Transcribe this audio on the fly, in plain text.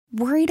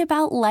Worried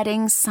about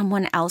letting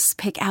someone else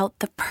pick out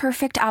the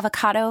perfect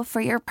avocado for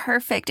your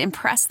perfect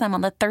impress them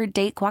on the third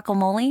date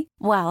guacamole?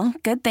 Well,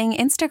 good thing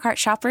Instacart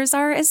shoppers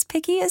are as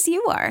picky as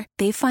you are.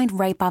 They find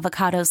ripe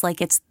avocados like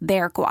it's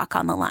their guac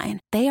on the line.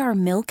 They are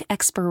milk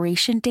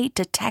expiration date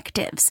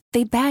detectives.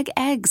 They bag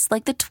eggs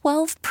like the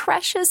 12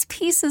 precious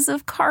pieces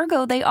of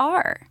cargo they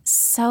are.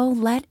 So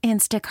let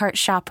Instacart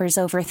shoppers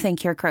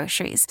overthink your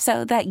groceries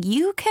so that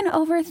you can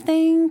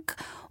overthink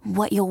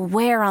what you'll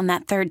wear on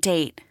that third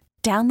date.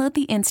 Download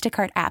the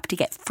Instacart app to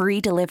get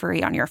free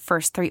delivery on your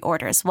first 3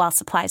 orders while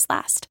supplies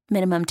last.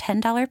 Minimum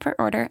 $10 per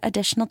order.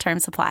 Additional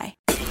terms apply.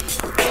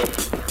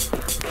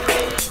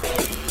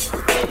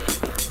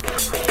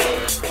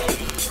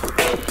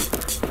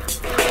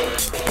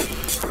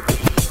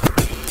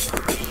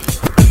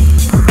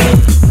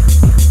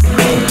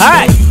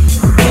 Hi!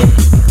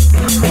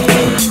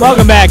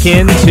 Welcome back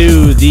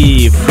into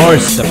the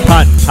Forced to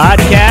Punt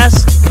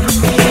podcast.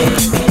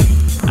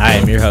 I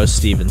am your host,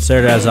 Steven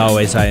Serta. As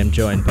always, I am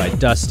joined by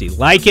Dusty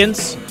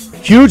Likens.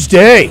 Huge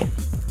day.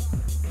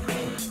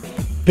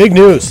 Big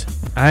news.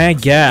 I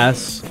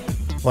guess.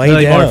 Why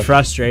really you down? more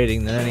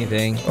frustrating than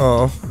anything.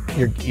 Oh,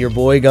 your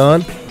boy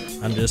gone?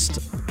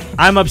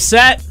 I'm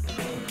upset.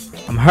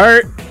 I'm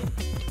hurt.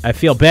 I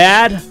feel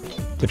bad.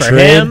 Betrayed,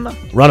 for him.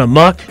 Run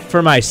amok.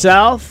 For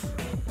myself.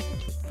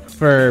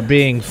 For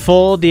being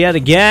fooled yet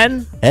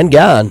again. And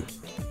gone.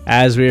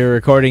 As we were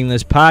recording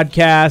this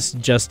podcast,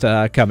 just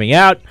coming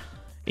out.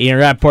 Ian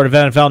Rappaport of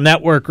NFL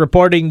Network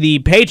reporting the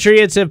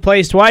Patriots have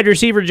placed wide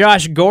receiver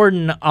Josh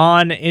Gordon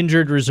on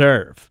injured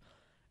reserve.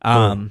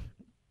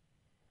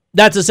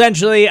 That's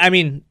essentially,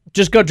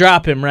 just go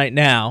drop him right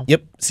now.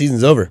 Yep,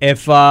 season's over.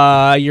 If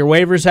your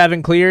waivers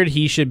haven't cleared,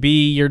 he should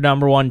be your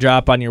number one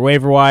drop on your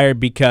waiver wire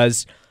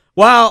because,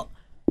 while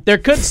there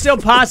could still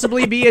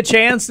possibly be a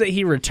chance that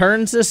he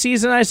returns this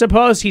season, I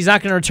suppose. He's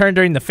not going to return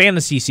during the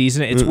fantasy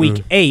season. It's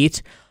week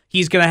 8.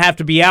 He's going to have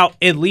to be out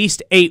at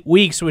least 8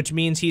 weeks, which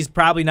means he's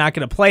probably not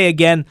going to play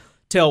again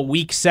till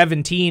week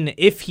 17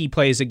 if he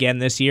plays again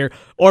this year,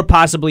 or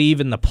possibly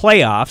even the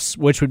playoffs,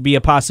 which would be a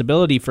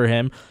possibility for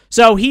him.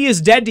 So he is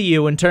dead to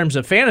you in terms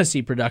of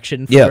fantasy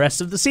production for the rest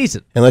of the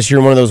season. Unless you're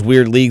in one of those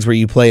weird leagues where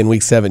you play in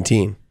week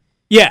 17.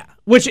 Yeah,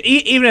 which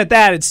even at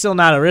that, it's still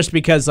not a risk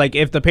because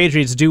if the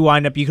Patriots do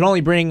wind up, you can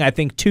only bring, I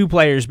think, 2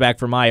 players back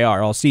from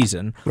IR all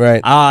season.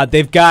 Right.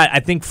 They've got, I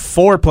think,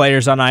 4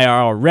 players on IR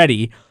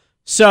already.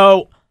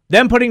 So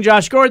them putting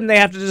Josh Gordon, they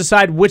have to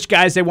decide which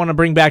guys they want to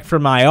bring back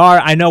from IR.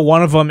 I know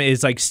one of them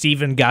is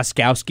Steven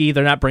Gostkowski.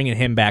 They're not bringing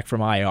him back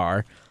from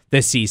IR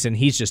this season.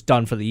 He's just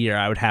done for the year.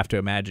 I would have to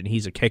imagine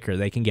he's a kicker.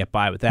 They can get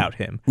by without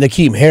him.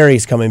 N'Keem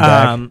Harry's coming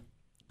back.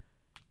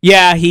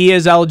 Yeah, he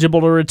is eligible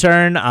to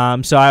return,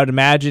 so I would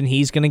imagine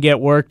he's going to get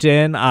worked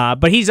in.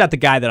 But he's not the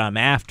guy that I'm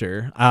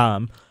after.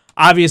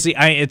 Obviously,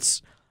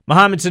 it's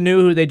Mohamed Sanu,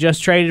 who they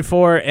just traded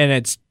for, and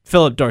it's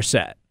Philip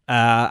Dorsett.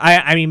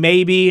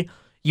 Maybe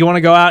you want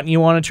to go out and you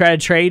want to try to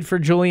trade for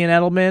Julian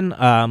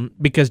Edelman,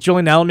 because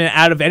Julian Edelman,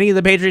 out of any of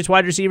the Patriots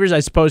wide receivers, I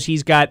suppose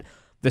he's got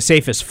the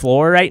safest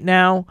floor right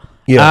now.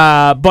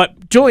 Yeah.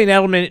 But Julian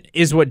Edelman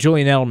is what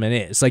Julian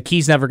Edelman is.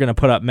 He's never going to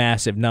put up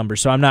massive numbers,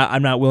 so I'm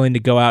not willing to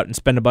go out and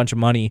spend a bunch of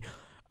money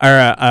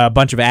or a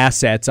bunch of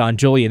assets on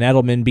Julian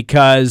Edelman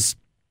because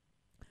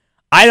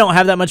I don't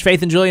have that much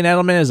faith in Julian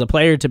Edelman as a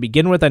player to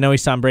begin with. I know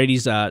he's Tom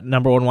Brady's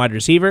number 1 wide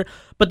receiver,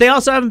 but they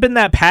also haven't been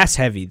that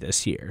pass-heavy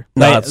this year.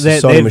 No, it's the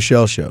Sony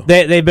Michel show.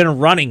 They've been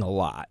running a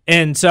lot,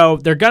 and so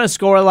they're going to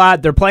score a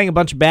lot. They're playing a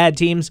bunch of bad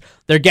teams.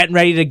 They're getting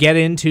ready to get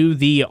into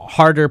the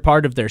harder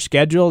part of their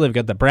schedule. They've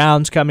got the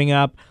Browns coming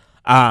up.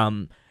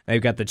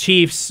 They've got the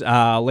Chiefs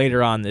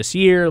later on this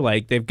year.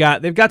 They've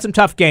got some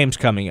tough games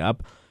coming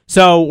up.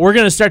 So we're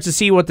going to start to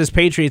see what this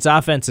Patriots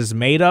offense is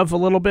made of a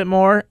little bit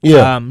more.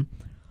 Yeah.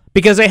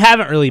 Because they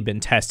haven't really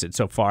been tested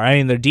so far.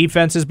 Their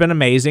defense has been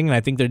amazing, and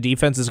I think their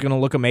defense is going to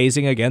look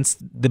amazing against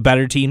the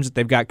better teams that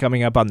they've got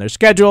coming up on their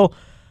schedule.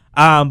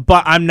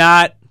 But I'm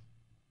not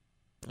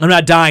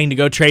dying to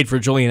go trade for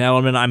Julian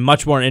Edelman. I'm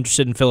much more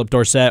interested in Philip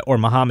Dorsett or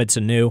Mohamed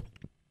Sanu.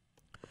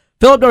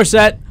 Philip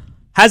Dorsett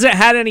hasn't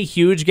had any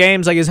huge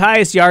games. His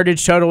highest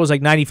yardage total was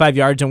 95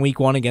 yards in week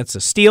 1 against the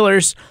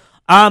Steelers.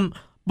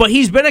 But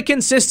he's been a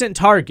consistent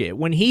target.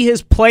 When he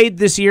has played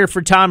this year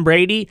for Tom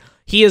Brady,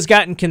 he has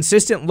gotten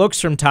consistent looks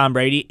from Tom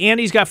Brady, and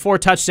he's got 4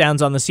 touchdowns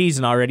on the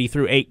season already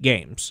through 8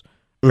 games,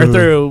 or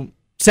through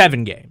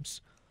 7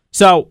 games.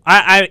 So,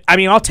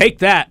 I'll take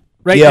that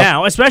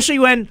now, especially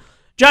when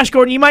Josh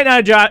Gordon, you might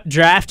not have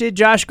drafted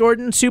Josh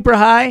Gordon super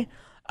high,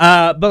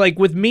 but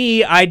with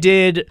me, I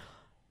did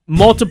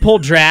multiple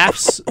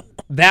drafts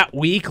that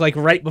week,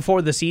 right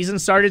before the season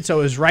started, so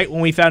it was right when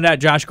we found out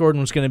Josh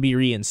Gordon was going to be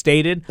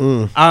reinstated.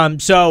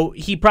 So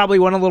he probably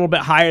went a little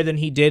bit higher than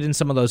he did in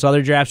some of those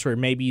other drafts where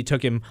maybe you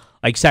took him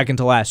second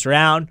to last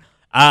round.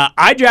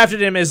 I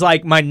drafted him as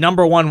my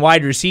number 1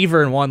 wide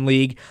receiver in one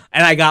league,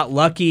 and I got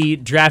lucky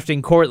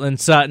drafting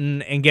Cortland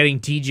Sutton and getting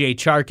DJ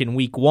Chark in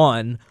week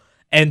 1.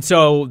 And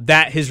so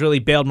that has really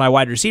bailed my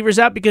wide receivers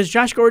out because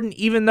Josh Gordon,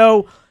 even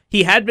though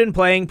he had been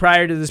playing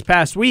prior to this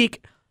past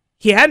week,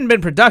 he hadn't been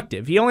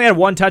productive. He only had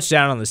 1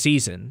 touchdown on the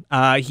season.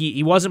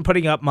 He wasn't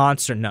putting up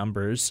monster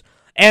numbers.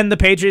 And the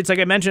Patriots, like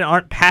I mentioned,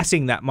 aren't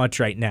passing that much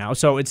right now.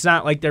 So it's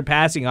not like their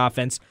passing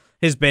offense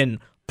has been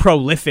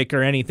prolific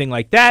or anything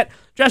like that.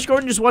 Josh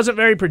Gordon just wasn't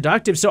very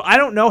productive. So I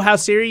don't know how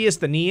serious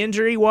the knee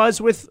injury was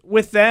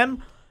with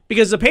them,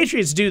 because the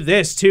Patriots do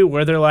this too,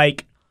 where they're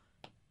like,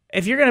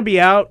 if you're going to be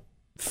out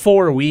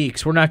 4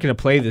 weeks, we're not going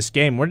to play this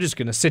game. We're just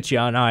going to sit you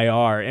on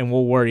IR and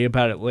we'll worry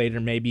about it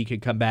later. Maybe you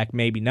could come back,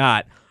 maybe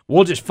not.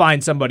 We'll just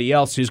find somebody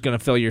else who's going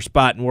to fill your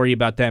spot and worry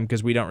about them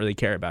because we don't really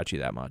care about you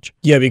that much.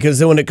 Yeah, because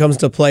then when it comes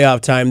to playoff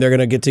time, they're going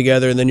to get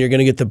together, and then you're going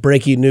to get the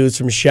breaking news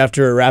from Schefter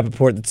or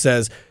Rappaport that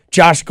says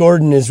Josh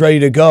Gordon is ready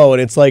to go,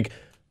 and it's like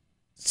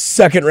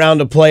second round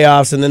of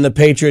playoffs, and then the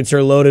Patriots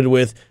are loaded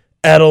with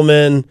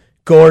Edelman,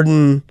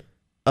 Gordon,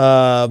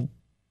 who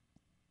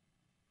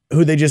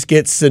they just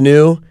get,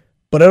 Sanu.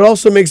 But it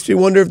also makes me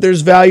wonder if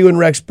there's value in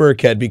Rex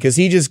Burkhead, because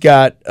he just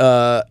got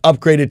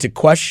upgraded to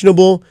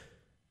questionable.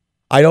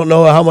 I don't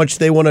know how much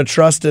they want to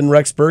trust in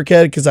Rex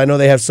Burkhead, because I know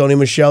they have Sony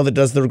Michel that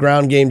does the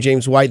ground game,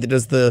 James White that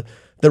does the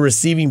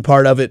receiving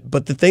part of it.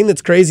 But the thing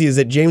that's crazy is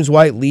that James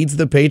White leads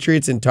the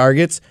Patriots in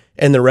targets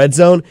in the red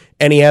zone,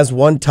 and he has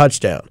 1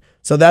 touchdown.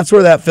 So that's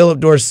where that Philip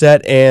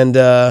Dorsett and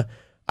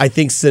I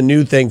think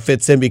Sanu thing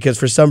fits in, because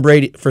for some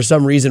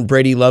reason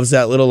Brady loves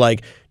that little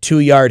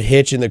 2-yard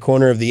hitch in the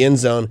corner of the end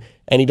zone,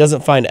 and he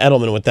doesn't find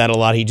Edelman with that a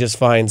lot. He just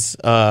finds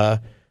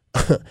like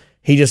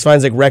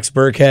Rex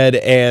Burkhead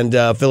and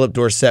Philip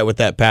Dorsett with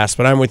that pass.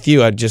 But I'm with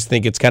you. I just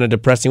think it's kind of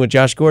depressing with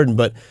Josh Gordon.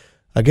 But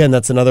again,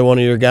 that's another one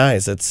of your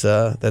guys. That's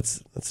no.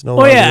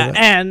 Oh yeah,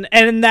 and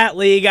in that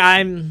league,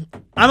 I'm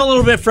a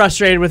little bit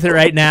frustrated with it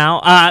right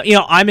now.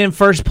 I'm in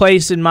first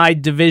place in my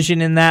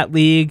division in that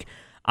league.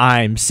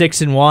 I'm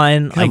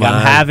 6-1. I'm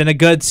having a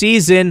good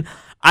season.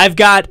 I've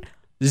got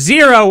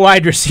 0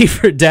 wide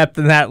receiver depth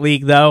in that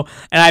league though,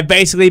 and I've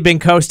basically been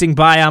coasting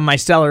by on my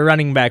stellar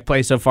running back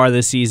play so far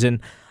this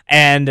season.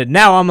 And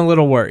now I'm a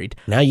little worried.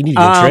 Now you need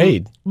to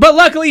trade. But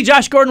luckily,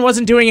 Josh Gordon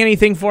wasn't doing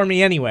anything for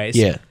me anyways.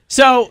 Yeah.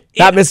 So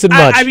not missing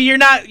much. I mean, you're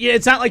not.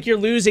 It's not like you're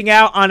losing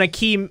out on a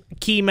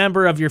key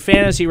member of your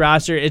fantasy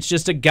roster. It's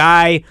just a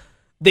guy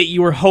that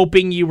you were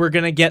hoping you were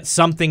going to get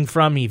something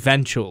from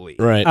eventually.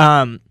 Right.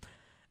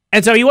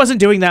 And so he wasn't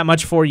doing that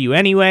much for you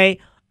anyway.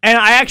 And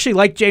I actually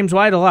like James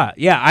White a lot.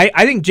 Yeah,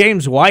 I think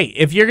James White,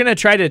 if you're going to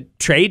try to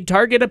trade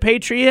target a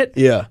Patriot,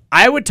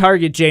 I would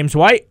target James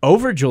White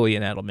over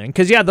Julian Edelman.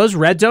 Because, those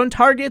red zone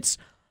targets,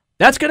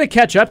 that's going to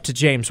catch up to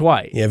James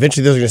White. Yeah,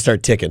 eventually those are going to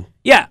start ticking.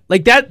 Yeah,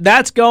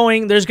 there's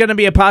going to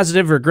be a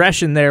positive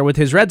regression there with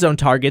his red zone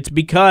targets,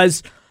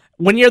 because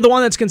when you're the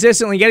one that's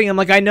consistently getting them,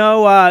 I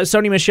know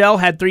Sony Michel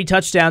had 3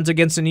 touchdowns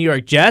against the New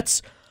York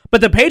Jets, but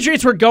the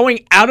Patriots were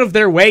going out of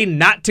their way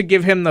not to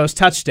give him those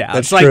touchdowns.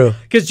 That's true.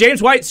 Because James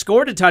White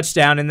scored a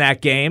touchdown in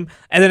that game,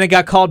 and then it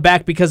got called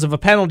back because of a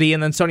penalty,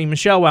 and then Sony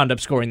Michel wound up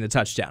scoring the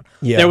touchdown.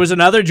 Yeah. There was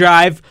another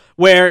drive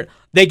where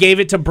they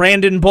gave it to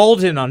Brandon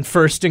Bolden on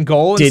 1st and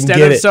goal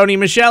instead of Sony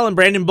Michel, and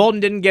Brandon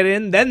Bolden didn't get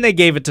in. Then they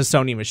gave it to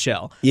Sony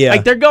Michel.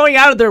 Yeah. They're going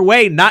out of their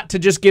way not to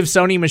just give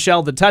Sony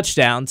Michel the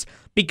touchdowns,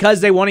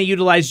 because they want to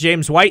utilize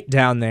James White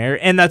down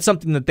there, and that's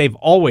something that they've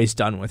always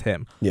done with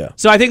him. Yeah.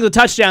 So I think the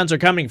touchdowns are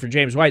coming for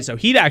James White, so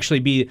he'd actually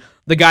be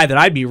the guy that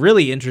I'd be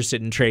really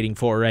interested in trading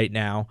for right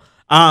now.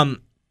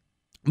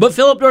 But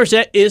Philip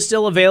Dorsett is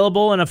still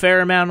available in a fair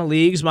amount of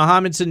leagues.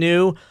 Mohamed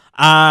Sanu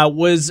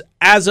was,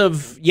 as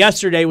of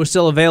yesterday, was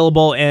still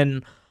available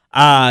in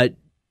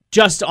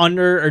just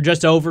under or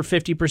just over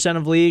 50%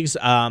 of leagues.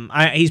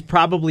 He's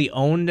probably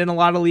owned in a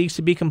lot of leagues,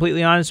 to be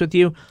completely honest with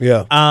you.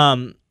 Yeah.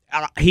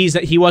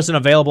 He wasn't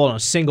available in a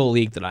single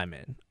league that I'm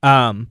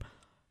in.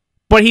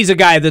 But he's a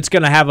guy that's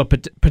going to have a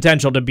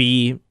potential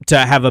to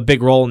have a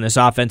big role in this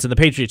offense, and the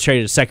Patriots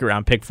traded a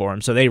 2nd-round pick for him,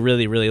 so they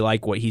really, really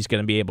like what he's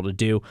going to be able to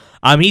do.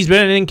 He's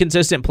been an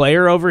inconsistent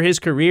player over his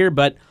career,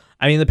 but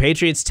I mean the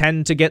Patriots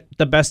tend to get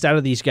the best out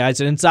of these guys,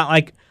 and it's not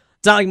like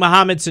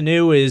Mohamed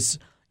Sanu is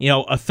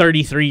a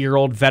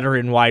 33-year-old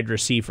veteran wide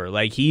receiver.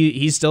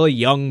 He's still a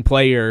young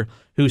player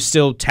who's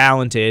still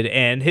talented,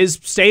 and has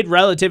stayed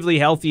relatively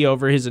healthy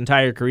over his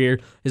entire career,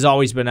 has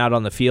always been out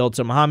on the field.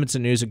 So Mohamed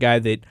Sanu is a guy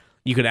that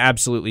you could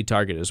absolutely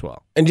target as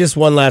well. And just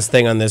one last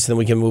thing on this, and then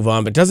we can move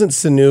on. But doesn't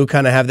Sanu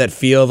kind of have that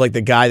feel of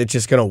the guy that's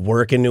just going to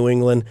work in New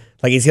England?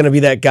 He's going to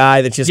be that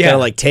guy that's just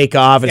going to take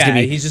off.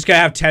 He's just going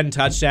to have 10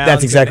 touchdowns.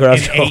 That's exactly what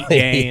I was in 8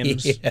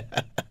 games.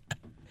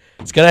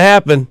 It's going to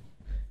happen.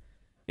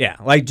 Yeah,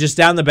 just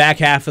down the back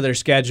half of their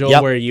schedule,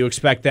 where you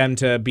expect them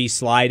to be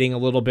sliding a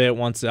little bit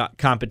once the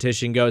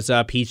competition goes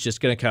up. He's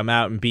just going to come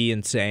out and be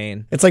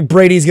insane. It's like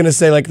Brady's going to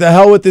say, the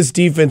hell with this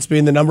defense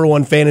being the number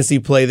 1 fantasy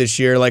play this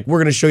year. We're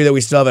going to show you that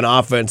we still have an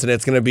offense, and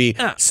it's going to be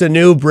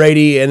Sanu,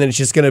 Brady, and then it's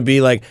just going to be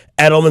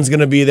Edelman's going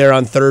to be there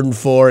on 3rd and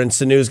 4, and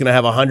Sanu's going to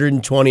have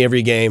 120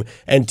 every game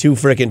and 2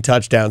 freaking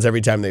touchdowns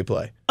every time they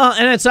play.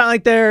 And it's not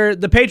like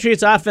the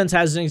Patriots' offense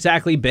hasn't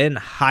exactly been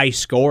high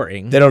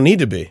scoring. They don't need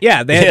to be.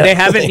 Yeah, they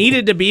haven't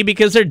needed to be,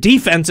 because their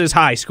defense is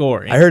high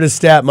scoring. I heard a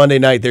stat Monday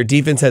night. Their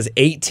defense has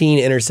 18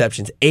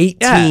 interceptions.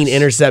 18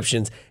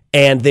 interceptions.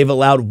 and they've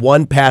allowed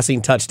one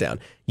passing touchdown.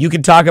 You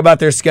can talk about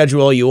their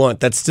schedule all you want.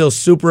 That's still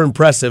super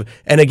impressive.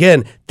 And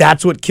again,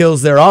 that's what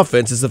kills their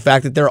offense is the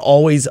fact that they're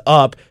always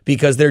up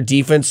because their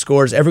defense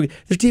scores their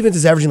defense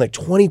is averaging like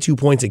 22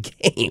 points a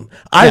game.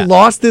 I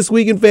lost this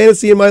week in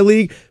fantasy in my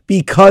league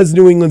because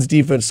New England's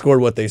defense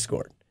scored what they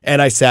scored. And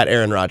I sat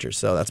Aaron Rodgers,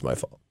 so that's my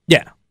fault.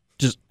 Yeah,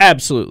 just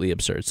absolutely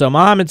absurd. So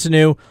Mohamed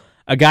Sanu,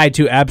 a guy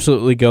to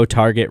absolutely go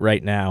target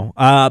right now.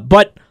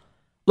 But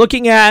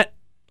looking at,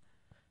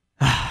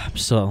 I'm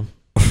still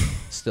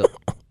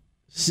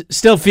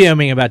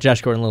fuming about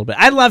Josh Gordon a little bit.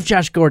 I love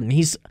Josh Gordon.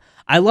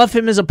 I love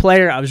him as a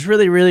player. I was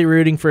really, really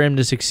rooting for him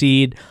to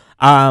succeed.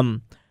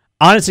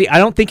 Honestly, I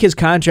don't think his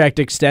contract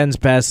extends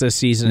past this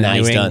season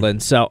in New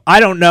England. So I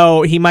don't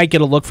know. He might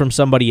get a look from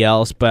somebody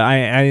else, but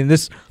I mean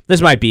this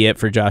might be it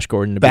for Josh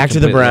Gordon. Back to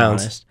the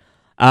Browns.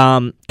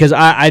 Because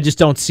I just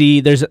don't see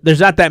there's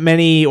not that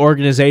many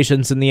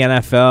organizations in the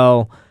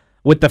NFL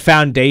with the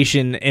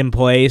foundation in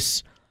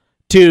place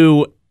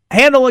to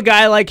handle a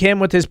guy like him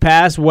with his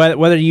past,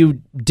 whether you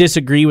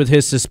disagree with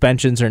his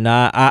suspensions or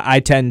not. I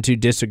tend to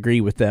disagree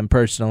with them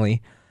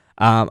personally.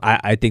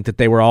 I think that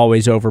they were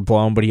always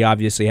overblown, but he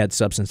obviously had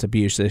substance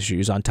abuse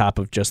issues on top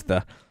of just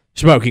the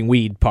smoking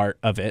weed part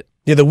of it.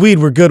 Yeah, the weed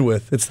we're good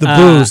with. It's the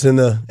booze and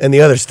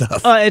the other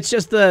stuff. It's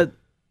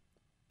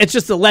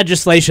just the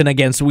legislation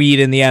against weed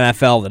in the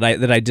NFL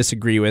that I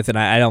disagree with, and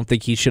I don't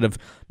think he should have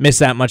missed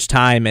that much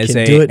time as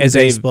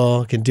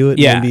baseball, can do it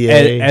in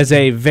NBA. As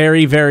a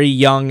very, very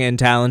young and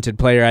talented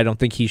player. I don't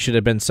think he should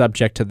have been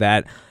subject to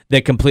that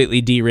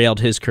completely derailed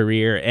his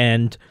career.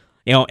 And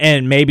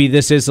and maybe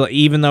this is,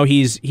 even though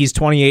he's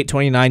 28,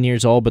 29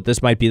 years old, but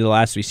this might be the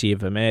last we see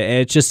of him.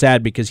 It's just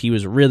sad because he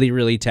was really,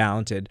 really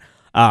talented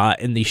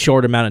in the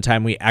short amount of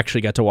time we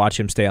actually got to watch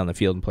him stay on the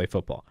field and play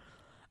football.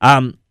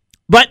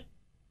 But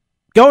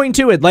going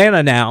to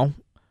Atlanta now,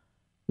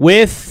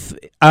 with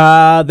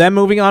them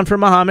moving on from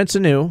Mohamed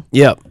Sanu.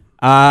 Yep.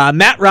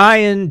 Matt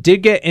Ryan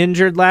did get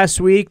injured last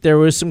week. There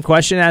was some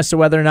question as to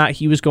whether or not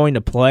he was going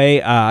to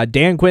play.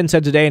 Dan Quinn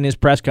said today in his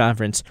press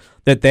conference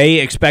that they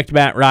expect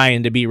Matt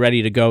Ryan to be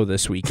ready to go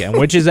this weekend,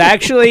 which is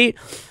actually,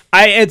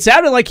 it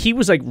sounded like he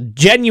was like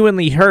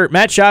genuinely hurt.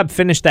 Matt Schaub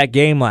finished that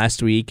game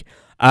last week,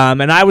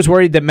 and I was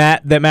worried that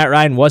Matt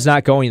Ryan was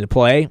not going to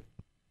play,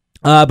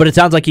 but it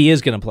sounds like he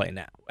is going to play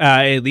now,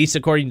 at least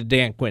according to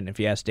Dan Quinn, if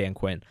you ask Dan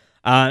Quinn.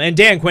 And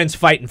Dan Quinn's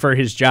fighting for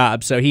his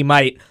job, so he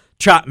might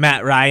trot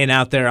Matt Ryan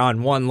out there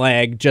on one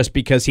leg just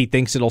because he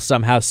thinks it'll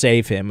somehow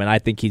save him, and I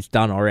think he's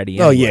done already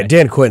anyway. Oh, yeah,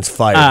 Dan Quinn's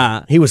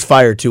fired. He was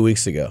fired 2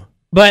 weeks ago.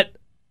 But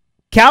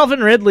Calvin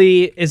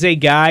Ridley is a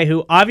guy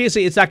who,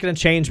 obviously, it's not going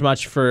to change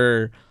much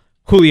for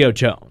Julio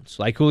Jones.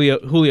 Like,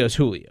 Julio's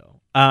Julio.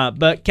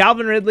 But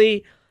Calvin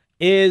Ridley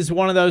is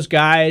one of those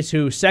guys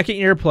who,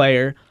 second-year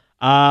player,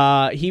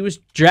 he was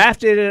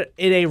drafted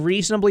in a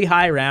reasonably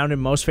high round in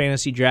most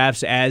fantasy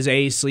drafts as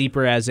a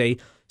sleeper, as a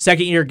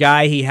second-year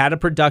guy. He had a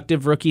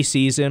productive rookie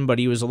season, but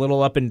he was a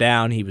little up and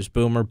down. He was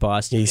boom or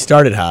bust. He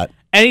started hot.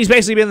 And he's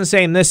basically been the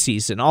same this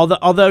season,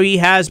 although he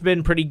has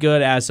been pretty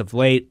good as of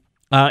late.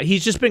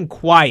 He's just been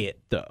quiet,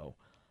 though.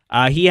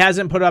 He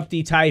hasn't put up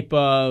the type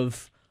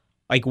of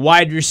like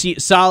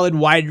solid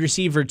wide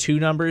receiver 2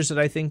 numbers that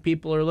I think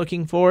people are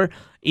looking for,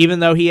 even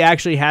though he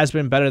actually has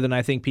been better than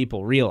I think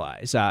people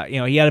realize.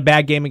 He had a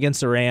bad game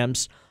against the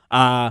Rams.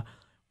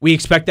 We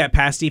expect that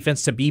pass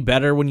defense to be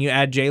better when you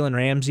add Jalen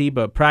Ramsey,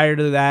 but prior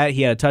to that,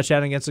 he had a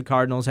touchdown against the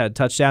Cardinals, had a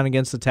touchdown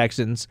against the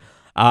Texans,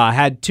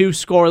 had 2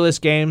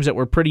 scoreless games that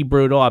were pretty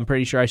brutal. I'm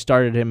pretty sure I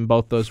started him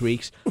both those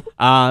weeks.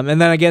 And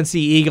then against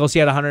the Eagles, he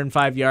had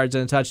 105 yards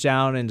and a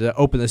touchdown, and to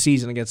open the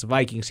season against the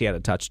Vikings, he had a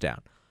touchdown.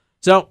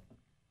 So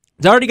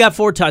he's already got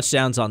 4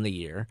 touchdowns on the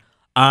year.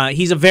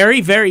 He's a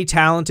very, very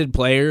talented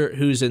player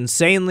who's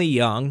insanely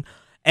young,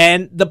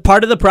 and the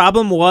part of the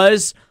problem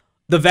was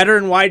the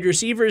veteran wide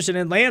receivers in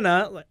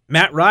Atlanta.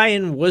 Matt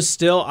Ryan was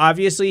still,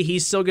 obviously,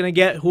 he's still going to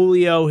get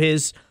Julio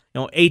his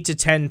 8 to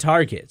 10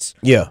 targets.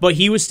 Yeah. But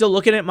he was still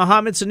looking at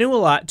Mohamed Sanu a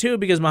lot, too,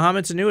 because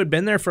Mohamed Sanu had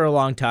been there for a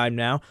long time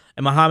now,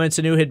 and Mohamed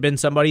Sanu had been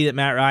somebody that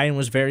Matt Ryan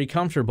was very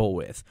comfortable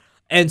with.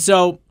 And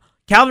so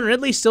Calvin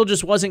Ridley still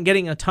just wasn't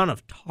getting a ton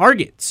of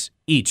targets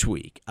each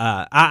week.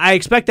 I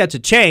expect that to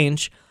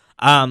change.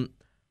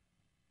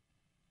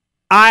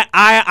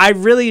 I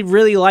really,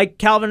 really like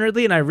Calvin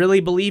Ridley, and I really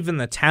believe in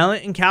the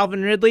talent in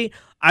Calvin Ridley.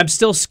 I'm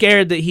still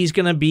scared that he's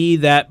going to be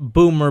that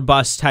boom or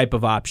bust type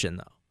of option,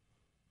 though.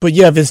 But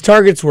yeah, if his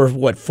targets were,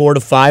 4 to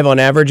 5 on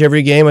average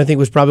every game, I think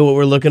was probably what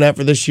we're looking at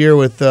for this year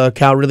with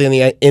Cal Ridley on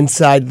the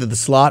inside of the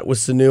slot, with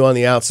Sanu on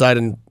the outside,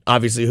 and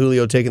obviously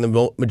Julio taking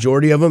the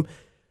majority of them.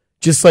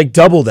 Just like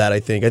double that, I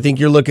think. I think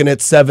you're looking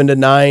at 7 to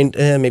 9,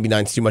 maybe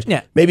 9's too much.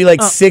 Yeah. Maybe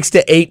 6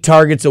 to 8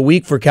 targets a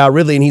week for Cal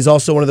Ridley, and he's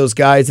also one of those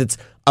guys that's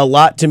a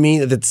lot to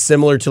me that's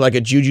similar to like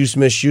a Juju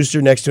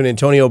Smith-Schuster next to an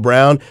Antonio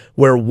Brown,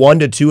 where 1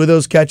 to 2 of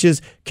those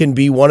catches can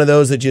be one of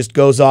those that just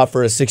goes off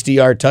for a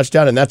 60-yard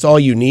touchdown, and that's all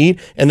you need.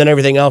 And then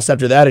everything else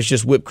after that is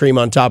just whipped cream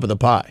on top of the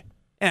pie.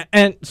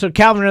 And so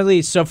Calvin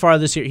Ridley, so far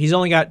this year, he's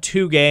only got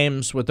 2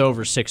 games with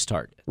over 6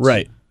 targets.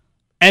 Right.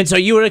 And so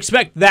you would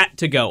expect that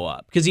to go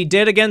up because he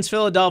did against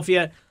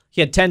Philadelphia. He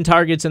had 10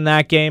 targets in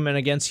that game, and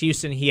against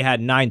Houston, he had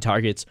 9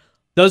 targets.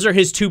 Those are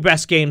his 2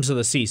 best games of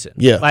the season.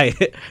 Yeah.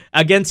 Like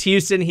against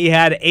Houston, he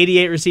had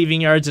 88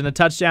 receiving yards and a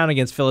touchdown.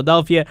 Against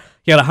Philadelphia,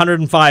 he had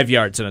 105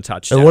 yards and a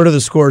touchdown. And what are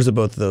the scores of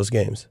both of those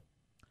games?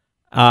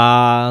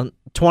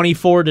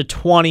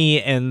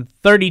 24-20 and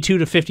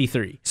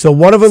 32-53. So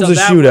one of them's a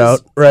shootout,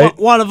 right?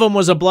 One of them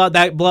was a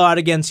blowout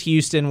against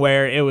Houston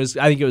where I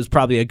think it was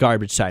probably a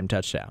garbage time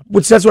touchdown.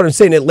 Which that's what I'm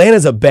saying.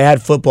 Atlanta's a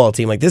bad football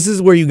team. Like this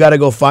is where you got to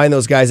go find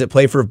those guys that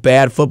play for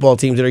bad football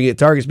teams that are going to get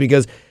targets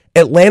because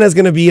Atlanta's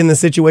going to be in the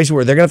situation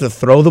where they're going to have to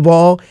throw the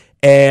ball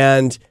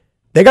and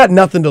they got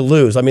nothing to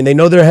lose. I mean, they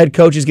know their head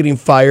coach is getting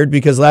fired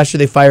because last year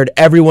they fired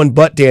everyone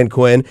but Dan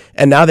Quinn,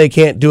 and now they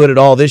can't do it at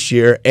all this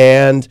year.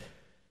 And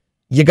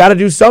you got to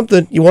do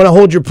something. You want to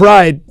hold your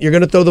pride. You're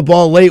going to throw the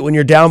ball late when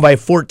you're down by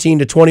 14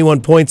 to 21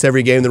 points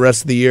every game the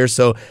rest of the year.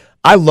 So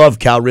I love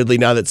Cal Ridley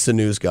now that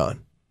Sanu's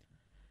gone.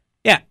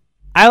 Yeah,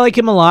 I like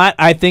him a lot.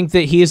 I think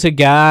that he's a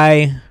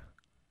guy.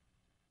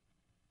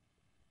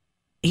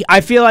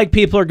 I feel like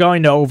people are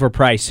going to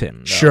overprice him.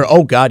 Though, sure.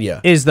 Oh God, yeah.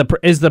 Is the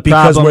problem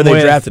because where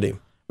they drafted him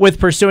with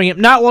pursuing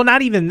him?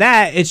 Not even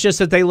that. It's just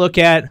that they look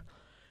at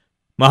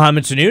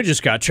Mohamed Sanu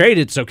just got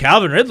traded, so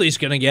Calvin Ridley's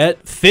going to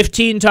get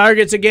 15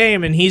 targets a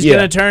game, and he's going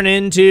to turn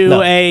into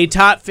a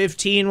top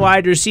 15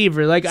 wide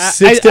receiver. Like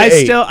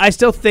I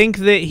still think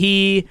that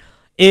he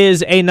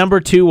is a number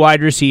 2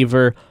 wide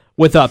receiver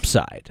with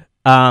upside.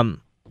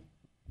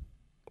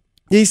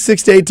 He's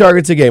 6 to 8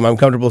 targets a game. I'm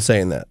comfortable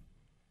saying that.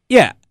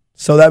 Yeah.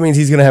 So that means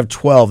he's going to have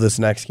 12 this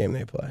next game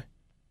they play.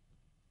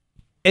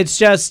 It's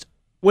just,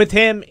 with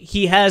him,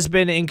 he has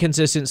been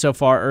inconsistent so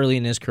far early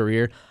in his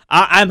career.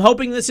 I'm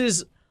hoping this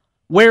is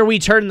where we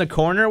turn the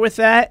corner with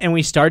that and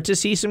we start to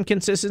see some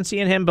consistency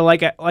in him. But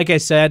like I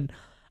said,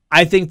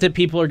 I think that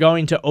people are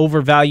going to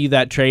overvalue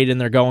that trade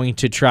and they're going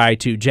to try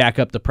to jack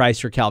up the price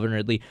for Calvin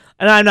Ridley.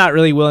 And I'm not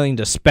really willing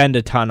to spend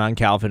a ton on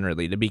Calvin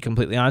Ridley, to be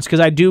completely honest, because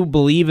I do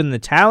believe in the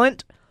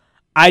talent.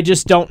 I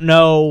just don't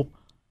know.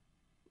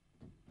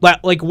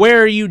 Like,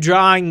 where are you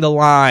drawing the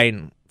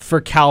line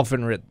for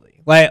Calvin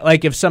Ridley?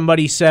 Like if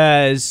somebody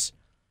says,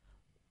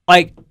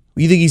 like,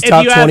 you think he's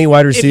top 20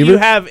 wide receiver?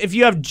 If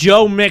you have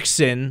Joe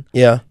Mixon,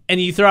 yeah,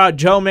 and you throw out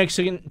Joe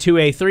Mixon to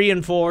a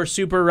 3-4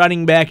 super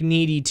running back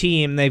needy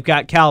team, they've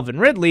got Calvin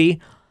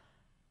Ridley.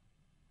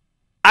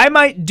 I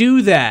might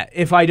do that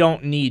if I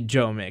don't need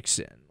Joe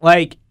Mixon.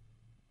 Like,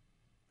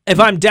 if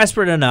I'm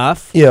desperate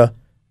enough, yeah,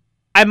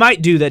 I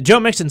might do that. Joe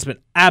Mixon's been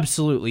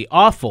absolutely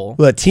awful.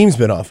 Well, that team's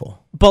been awful.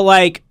 But,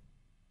 like,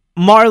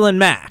 Marlon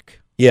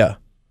Mack. Yeah.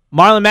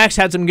 Marlon Mack's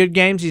had some good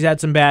games. He's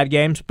had some bad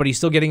games, but he's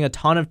still getting a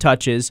ton of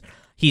touches.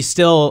 He's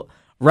still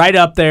right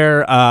up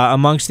there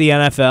amongst the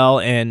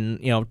NFL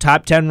and,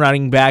 top 10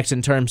 running backs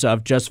in terms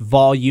of just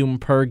volume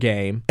per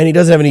game. And he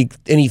doesn't have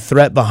any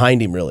threat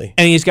behind him, really.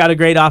 And he's got a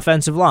great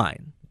offensive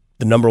line.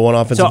 The number 1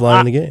 offensive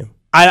line in the game.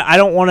 I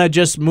don't want to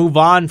just move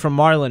on from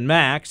Marlon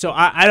Mack, so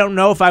I don't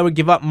know if I would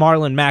give up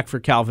Marlon Mack for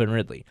Calvin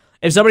Ridley.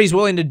 If somebody's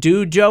willing to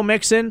do Joe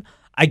Mixon,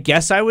 I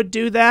guess I would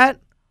do that.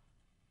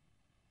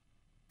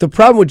 The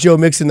problem with Joe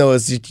Mixon, though,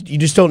 is you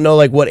just don't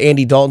know what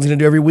Andy Dalton's going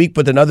to do every week.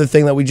 But another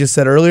thing that we just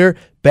said earlier,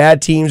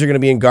 bad teams are going to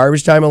be in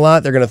garbage time a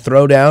lot. They're going to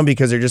throw down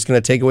because they're just going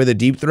to take away the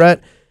deep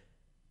threat.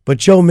 But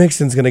Joe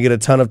Mixon's going to get a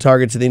ton of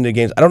targets at the end of the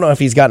games. I don't know if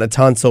he's gotten a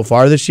ton so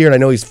far this year, and I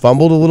know he's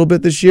fumbled a little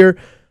bit this year.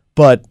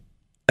 But,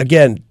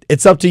 again,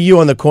 it's up to you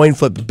on the coin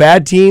flip.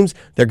 Bad teams,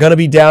 they're going to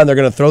be down. They're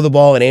going to throw the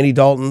ball, and Andy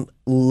Dalton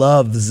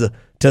loves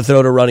to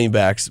throw to running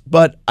backs.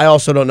 But I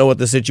also don't know what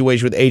the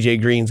situation with A.J.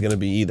 Green's going to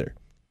be either.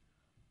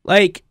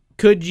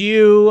 Could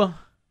you...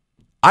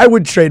 I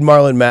would trade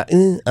Marlon Mack.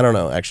 I don't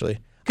know, actually.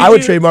 I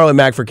would trade Marlon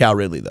Mack for Cal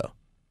Ridley, though.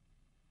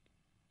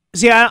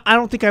 See, I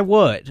don't think I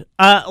would.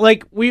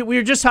 We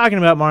were just talking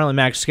about Marlon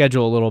Mack's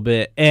schedule a little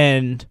bit,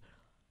 and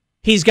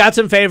he's got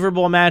some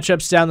favorable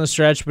matchups down the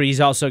stretch, but he's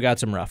also got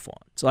some rough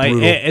ones.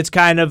 It's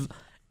kind of...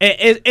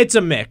 It's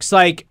a mix.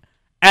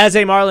 As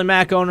a Marlon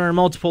Mack owner in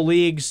multiple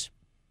leagues,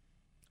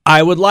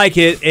 I would like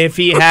it if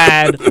he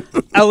had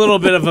a little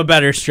bit of a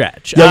better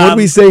stretch. Yeah, what did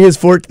we say his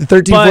 13,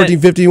 14,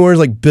 15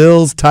 were?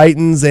 Bills,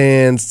 Titans,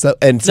 and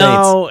Saints?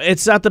 No,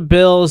 it's not the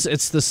Bills.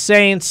 It's the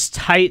Saints,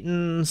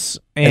 Titans,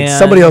 and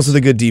somebody else with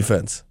a good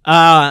defense.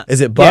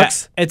 Is it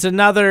Bucks? Yeah, it's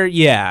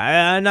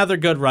another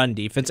good run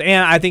defense.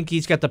 And I think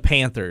he's got the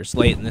Panthers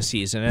late in the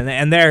season.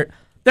 And they're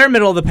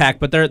middle of the pack,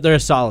 but they're a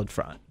solid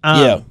front.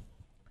 Yeah.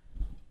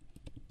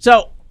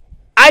 So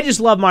I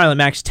just love Marlon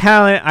Mack's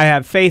talent. I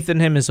have faith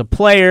in him as a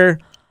player.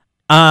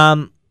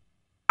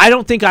 I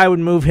don't think I would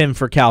move him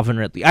for Calvin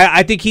Ridley.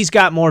 I think he's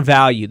got more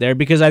value there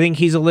because I think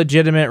he's a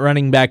legitimate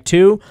running back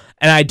too,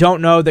 and I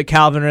don't know that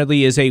Calvin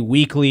Ridley is a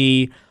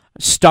weekly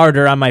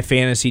starter on my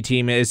fantasy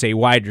team as a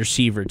wide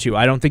receiver too.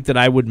 I don't think that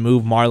I would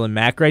move Marlon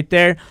Mack right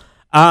there.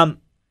 But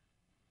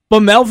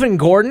Melvin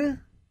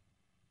Gordon,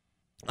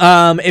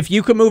 if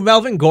you could move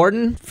Melvin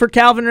Gordon for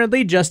Calvin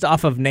Ridley just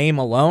off of name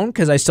alone,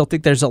 because I still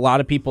think there's a lot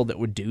of people that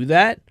would do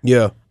that.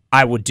 Yeah.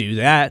 I would do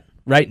that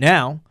right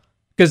now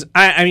because,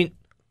 I mean,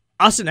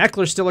 Austin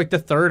Eckler's still like the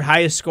third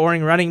highest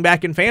scoring running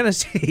back in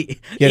fantasy,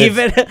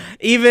 Yeah,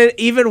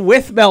 even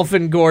with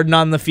Melvin Gordon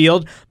on the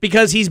field,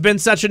 because he's been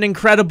such an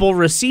incredible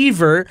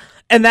receiver,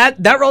 and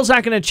that role's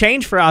not going to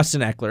change for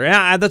Austin Eckler.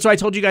 And that's why I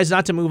told you guys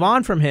not to move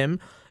on from him,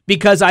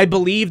 because I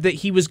believe that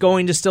he was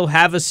going to still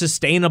have a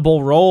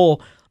sustainable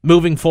role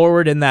moving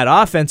forward in that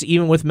offense,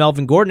 even with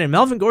Melvin Gordon. And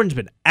Melvin Gordon's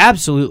been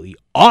absolutely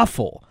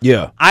awful.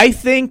 Yeah. I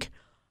think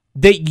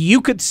that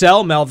you could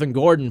sell Melvin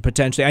Gordon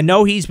potentially. I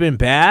know he's been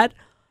bad,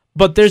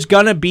 but there's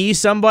going to be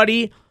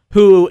somebody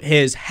who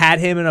has had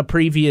him in a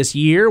previous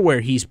year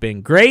where he's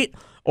been great,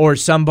 or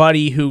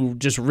somebody who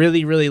just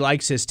really, really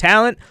likes his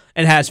talent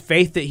and has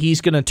faith that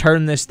he's going to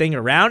turn this thing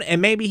around.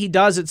 And maybe he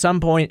does at some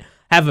point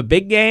have a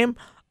big game.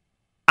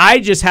 I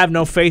just have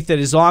no faith that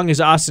as long as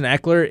Austin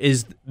Eckler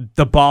is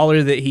the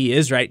baller that he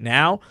is right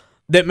now,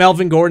 that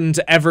Melvin Gordon's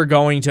ever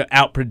going to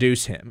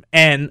outproduce him.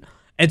 And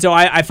so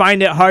I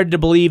find it hard to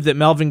believe that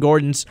Melvin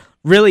Gordon's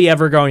really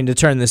ever going to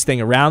turn this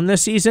thing around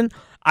this season.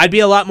 I'd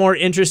be a lot more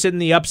interested in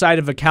the upside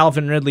of a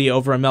Calvin Ridley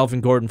over a Melvin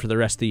Gordon for the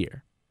rest of the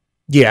year.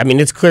 Yeah, I mean,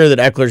 it's clear that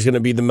Eckler's going to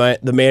be the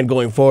man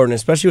going forward, and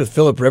especially with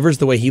Phillip Rivers,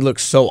 the way he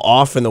looks so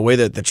off and the way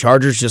that the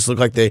Chargers just look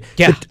like the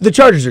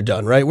Chargers are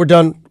done, right? We're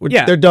done.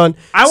 They're done.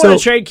 I want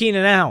to trade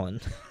Keenan Allen.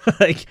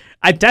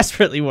 I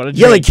desperately want to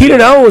trade like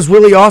Keenan Allen was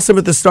really awesome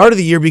at the start of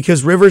the year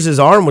because Rivers'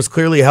 arm was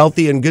clearly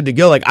healthy and good to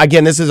go. Like,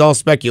 again, this is all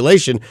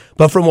speculation,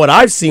 but from what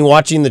I've seen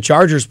watching the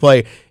Chargers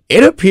play,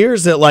 it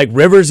appears that, like,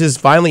 Rivers has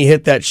finally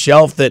hit that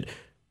shelf that,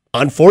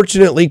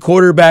 unfortunately,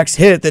 quarterbacks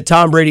hit, that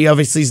Tom Brady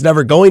obviously is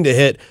never going to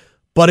hit.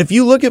 But if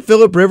you look at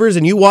Phillip Rivers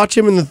and you watch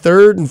him in the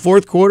third and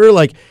fourth quarter,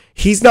 like,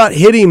 he's not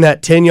hitting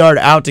that 10-yard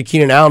out to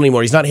Keenan Allen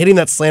anymore. He's not hitting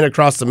that slant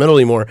across the middle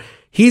anymore.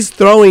 He's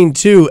throwing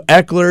to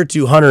Eckler,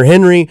 to Hunter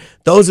Henry.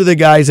 Those are the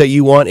guys that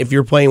you want if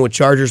you're playing with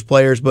Chargers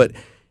players. But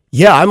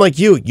yeah, I'm like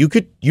you. You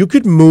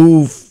could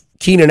move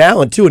Keenan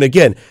Allen too. And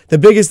again, the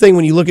biggest thing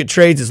when you look at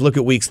trades is look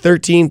at weeks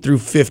 13 through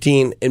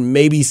 15 and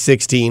maybe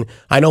 16.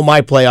 I know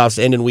my playoffs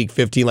end in week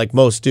 15 like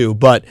most do,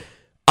 but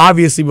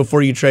obviously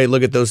before you trade,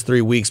 look at those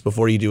 3 weeks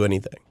before you do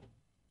anything.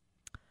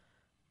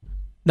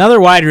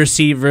 Another wide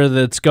receiver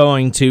that's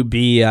going to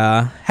be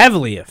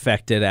heavily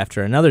affected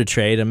after another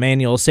trade.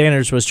 Emmanuel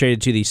Sanders was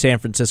traded to the San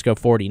Francisco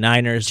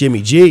 49ers.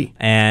 Jimmy G.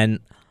 And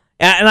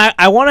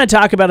I want to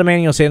talk about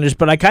Emmanuel Sanders,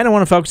 but I kind of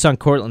want to focus on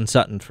Courtland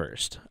Sutton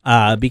first.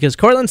 Because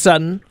Courtland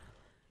Sutton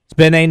has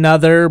been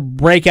another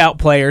breakout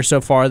player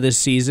so far this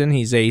season.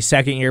 He's a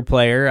second-year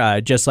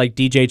player, just like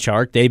DJ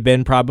Chark. They've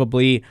been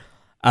probably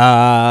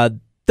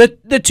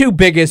the two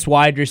biggest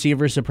wide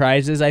receiver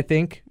surprises, I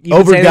think.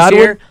 Over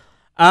Godwin?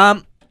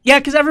 Yeah,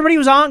 because everybody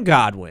was on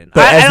Godwin.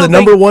 But as the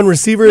number one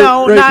receiver?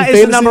 No, right, not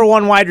as the number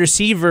one wide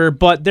receiver,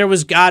 but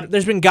there's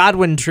been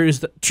Godwin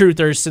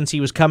truthers since he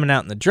was coming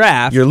out in the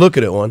draft. You're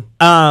looking at one.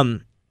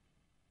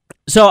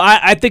 So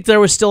I think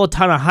there was still a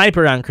ton of hype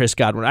around Chris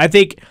Godwin. I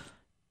think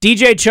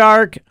DJ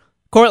Chark,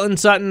 Courtland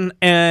Sutton,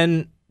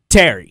 and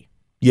Terry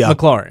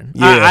McLaurin,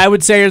 I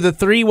would say, are the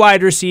 3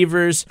 wide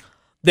receivers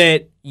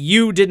that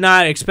you did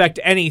not expect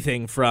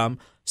anything from.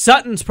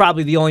 Sutton's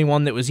probably the only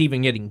one that was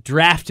even getting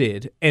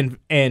drafted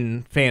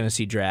in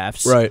fantasy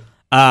drafts. Right.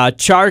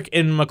 Chark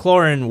and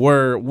McLaurin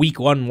were week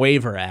 1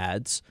 waiver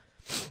ads.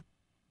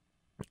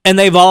 And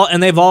they've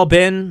all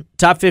been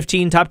top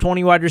 15, top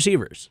 20 wide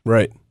receivers.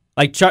 Right.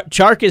 Like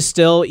Chark is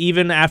still,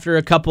 even after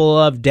a couple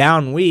of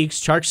down weeks,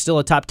 Chark's still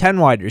a top 10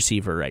 wide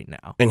receiver right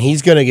now. And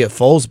he's going to get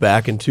Foles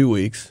back in 2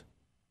 weeks.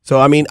 So,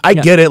 I mean, I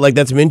get it. Like,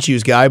 that's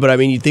Minshew's guy. But, I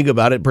mean, you think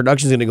about it,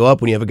 production's going to go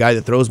up when you have a guy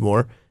that throws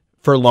more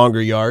for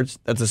longer yards.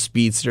 That's a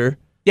speedster.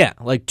 Yeah,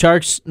 like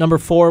Chark's number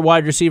 4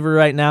 wide receiver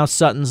right now.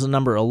 Sutton's the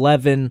number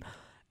 11.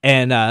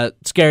 And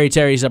Scary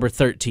Terry's number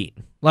 13.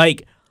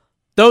 Like,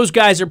 those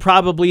guys are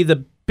probably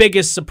the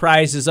biggest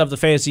surprises of the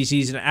fantasy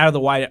season out of the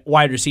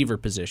wide receiver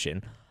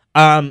position.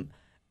 And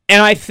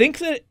I think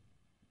that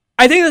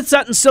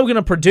Sutton's still going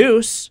to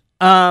produce.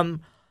 But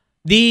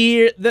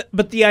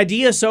the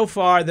idea so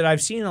far that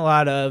I've seen a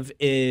lot of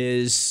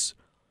is,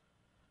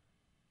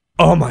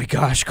 oh my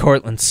gosh,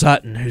 Courtland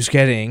Sutton, who's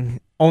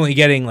only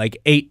getting like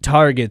 8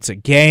 targets a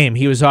game.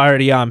 He was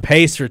already on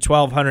pace for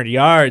 1,200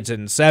 yards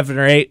and 7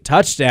 or 8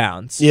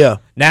 touchdowns. Yeah.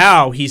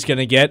 Now he's going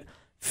to get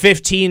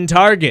 15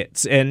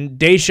 targets, and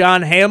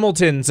Deshaun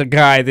Hamilton's a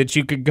guy that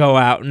you could go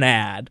out and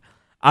add.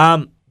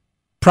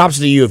 Props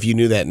to you if you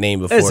knew that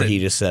name before he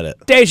just said it.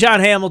 Deshaun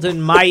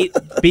Hamilton might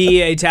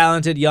be a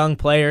talented young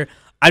player.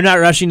 I'm not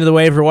rushing to the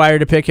waiver wire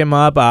to pick him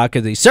up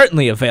because he's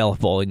certainly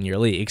available in your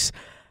leagues.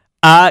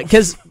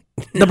 Because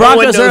the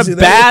Broncos are a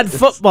bad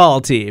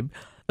football team.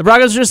 The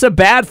Broncos are just a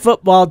bad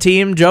football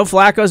team. Joe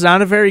Flacco's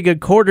not a very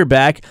good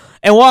quarterback.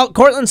 And while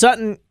Courtland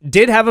Sutton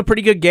did have a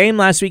pretty good game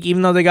last week,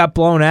 even though they got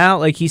blown out,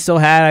 like he still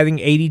had, I think,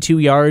 82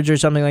 yards or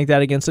something like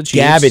that against the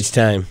Chiefs. Garbage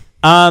time.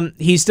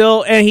 He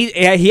still, and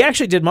he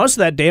actually did most of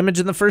that damage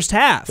in the first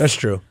half. That's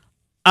true.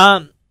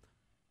 Like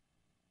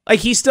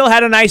he still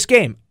had a nice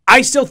game.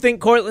 I still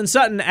think Courtland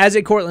Sutton, as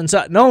a Courtland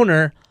Sutton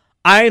owner,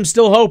 I am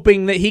still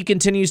hoping that he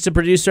continues to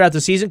produce throughout the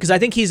season because I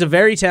think he's a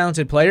very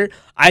talented player.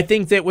 I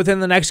think that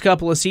within the next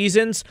couple of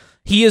seasons,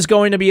 he is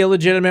going to be a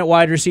legitimate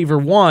wide receiver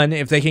 1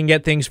 if they can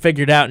get things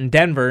figured out in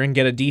Denver and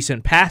get a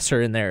decent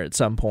passer in there at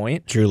some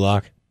point. Drew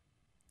Lock.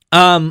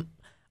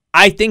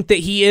 I think that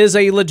he is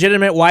a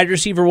legitimate wide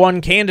receiver 1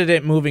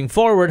 candidate moving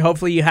forward.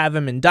 Hopefully you have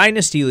him in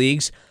dynasty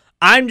leagues.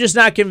 I'm just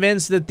not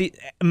convinced that the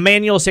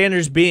Emmanuel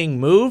Sanders being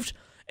moved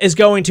is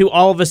going to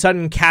all of a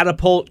sudden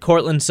catapult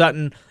Courtland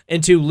Sutton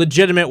into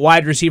legitimate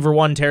wide receiver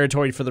 1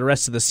 territory for the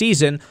rest of the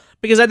season,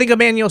 because I think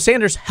Emmanuel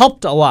Sanders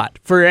helped a lot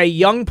for a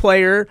young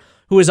player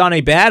who is on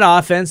a bad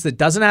offense, that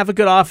doesn't have a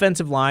good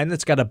offensive line,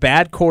 that's got a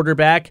bad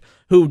quarterback,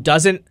 who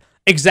doesn't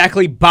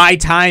exactly buy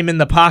time in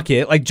the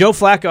pocket. Like Joe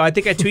Flacco, I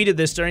think I tweeted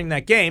this during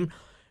that game,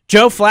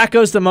 Joe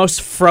Flacco's the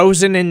most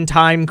frozen in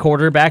time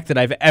quarterback that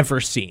I've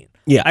ever seen.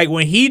 Yeah. Like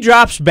when he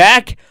drops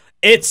back,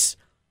 it's,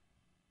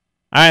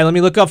 all right, let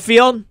me look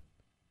upfield.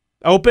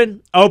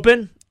 Open. All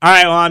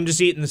right, well, I'm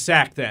just eating the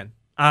sack then.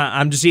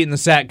 I'm just eating the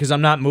sack because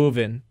I'm not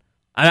moving.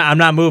 I'm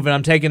not moving.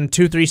 I'm taking a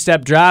 2-3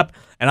 step drop,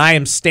 and I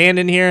am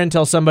standing here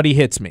until somebody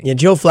hits me. Yeah,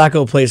 Joe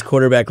Flacco plays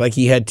quarterback like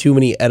he had too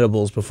many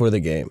edibles before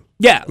the game.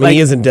 Yeah. When he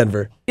is in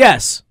Denver.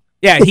 Yes.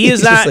 Yeah, he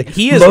is not like,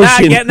 he is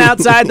not getting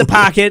outside the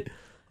pocket.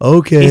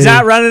 Okay. He's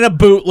not running a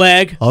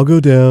bootleg. I'll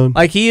go down.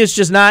 Like, he is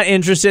just not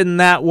interested in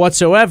that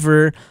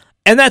whatsoever.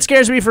 And that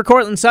scares me for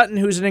Courtland Sutton,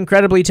 who's an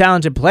incredibly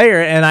talented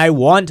player, and I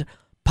want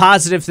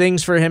positive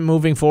things for him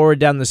moving forward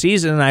down the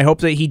season, and I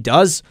hope that he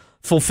does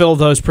fulfill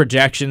those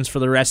projections for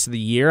the rest of the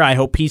year. I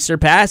hope he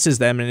surpasses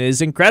them and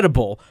is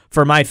incredible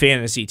for my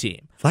fantasy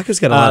team. Flacco's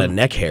got a lot of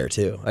neck hair,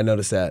 too. I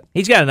noticed that.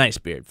 He's got a nice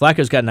beard.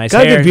 Flacco's got nice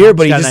hair. Got a good beard,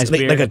 but he's he just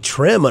like a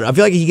trim. I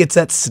feel like he gets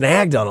that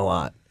snagged on a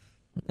lot.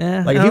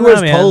 Like if he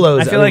wears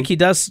polos, I feel like he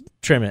does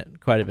trim it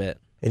quite a bit.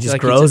 It just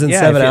grows in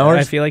 7 hours?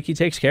 I feel like he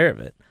takes care of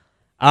it.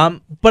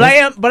 But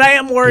I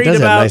am worried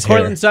about nice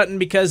Courtland Sutton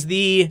because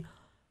the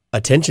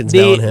attention's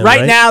down him,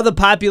 right now the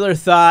popular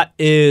thought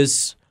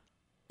is,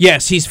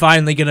 yes, he's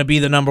finally going to be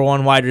the number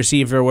 1 wide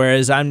receiver,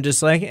 whereas I'm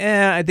just like,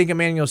 I think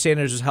Emmanuel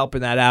Sanders is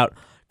helping that out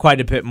quite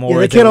a bit more.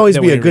 Yeah, it can't always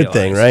be a good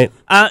thing, right?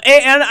 And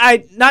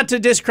I, not to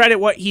discredit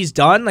what he's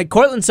done, like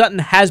Courtland Sutton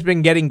has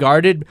been getting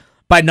guarded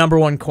by number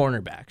 1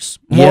 cornerbacks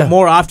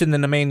more often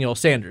than Emmanuel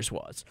Sanders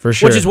was. For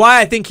sure. Which is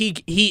why I think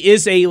he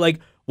is a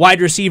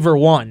wide receiver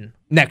 1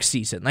 next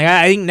season. Like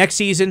I think next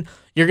season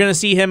you're going to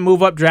see him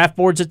move up draft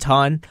boards a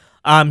ton.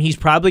 He's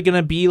probably going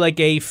to be like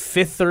a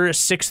 5th or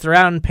 6th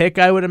round pick,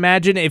 I would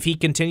imagine, if he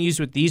continues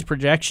with these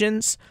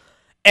projections.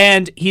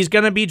 And he's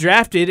going to be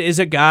drafted as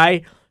a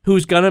guy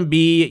who's going to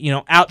be,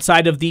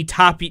 outside of the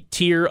top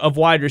tier of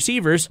wide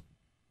receivers.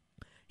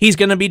 He's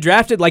going to be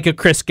drafted like a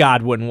Chris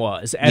Godwin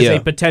was as a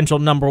potential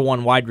number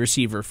 1 wide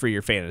receiver for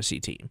your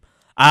fantasy team.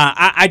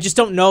 I just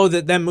don't know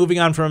that them moving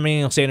on from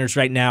Emmanuel Sanders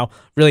right now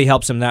really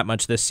helps him that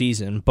much this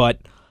season.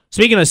 But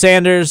speaking of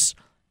Sanders,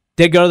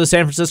 did go to the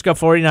San Francisco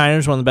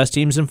 49ers, one of the best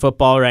teams in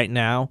football right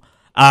now.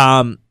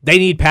 They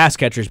need pass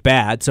catchers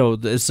bad, so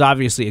it's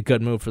obviously a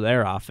good move for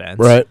their offense.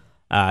 Right.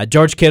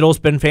 George Kittle's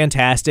been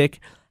fantastic.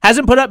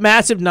 Hasn't put up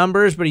massive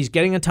numbers, but he's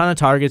getting a ton of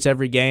targets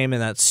every game,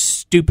 and that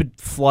stupid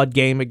flood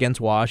game against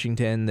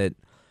Washington that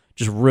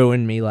just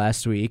ruined me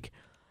last week.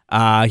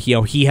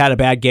 He had a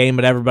bad game,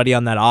 but everybody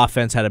on that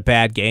offense had a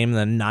bad game,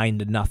 and then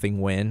 9-0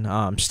 win.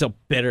 I'm still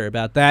bitter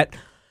about that.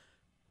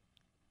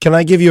 Can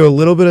I give you a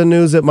little bit of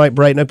news that might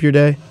brighten up your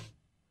day?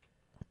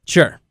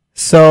 Sure.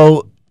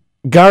 So,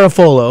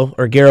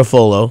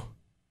 Garafolo,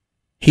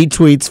 he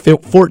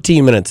tweets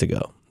 14 minutes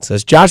ago. It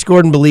says, Josh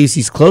Gordon believes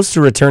he's close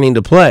to returning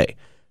to play,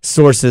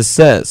 sources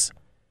says.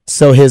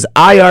 So his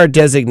IR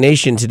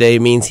designation today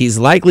means he's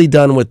likely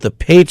done with the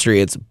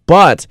Patriots,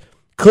 but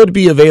could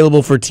be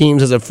available for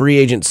teams as a free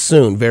agent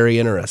soon. Very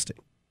interesting.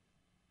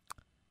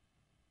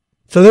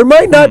 So there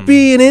might not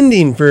be an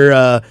ending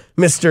for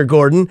Mr.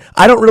 Gordon.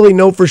 I don't really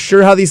know for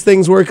sure how these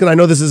things work, and I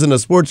know this isn't a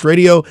sports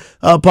radio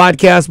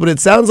podcast, but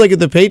it sounds like if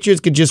the Patriots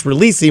could just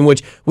release him,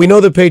 which we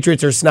know the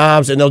Patriots are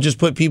snobs, and they'll just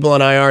put people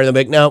on IR, and they'll be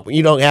like, no,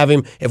 you don't have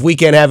him. If we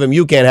can't have him,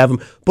 you can't have him.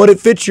 But it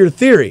fits your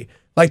theory,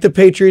 like the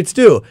Patriots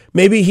do.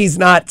 Maybe he's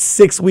not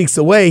 6 weeks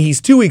away, he's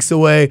 2 weeks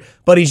away,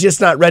 but he's just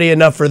not ready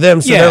enough for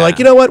them. So they're like,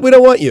 you know what, we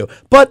don't want you.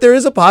 But there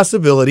is a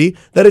possibility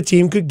that a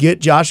team could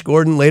get Josh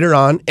Gordon later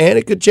on, and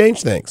it could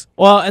change things.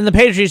 Well, and the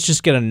Patriots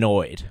just get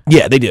annoyed.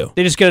 Yeah, they do.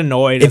 They just get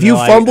annoyed. If you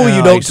fumble,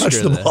 you don't touch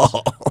the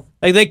ball.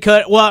 Like they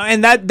could. Well,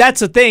 and that's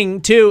the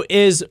thing too,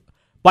 is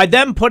by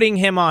them putting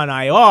him on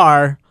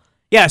IR,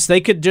 yes,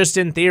 they could just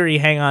in theory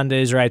hang on to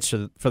his rights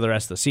for the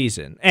rest of the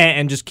season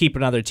and just keep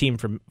another team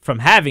from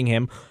having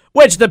him,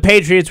 which the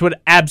Patriots would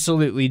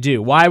absolutely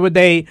do. Why would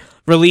they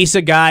release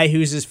a guy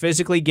who's as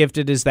physically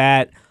gifted as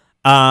that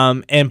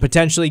and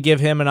potentially give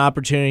him an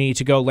opportunity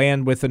to go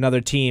land with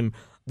another team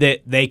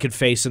that they could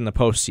face in the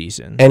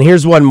postseason? And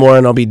here's one more,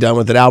 and I'll be done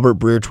with it. Albert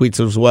Breer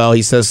tweets as well.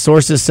 He says,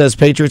 sources says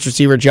Patriots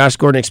receiver Josh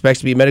Gordon expects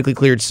to be medically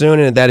cleared soon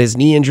and that his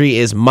knee injury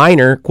is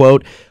minor.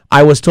 Quote,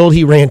 I was told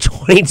he ran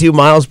 22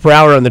 miles per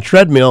hour on the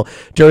treadmill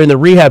during the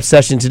rehab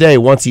session today.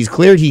 Once he's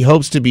cleared, he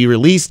hopes to be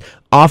released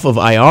off of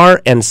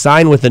IR and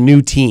sign with a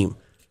new team.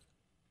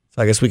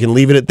 So I guess we can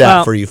leave it at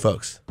that for you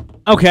folks.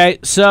 Okay,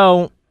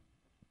 so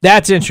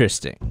that's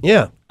interesting.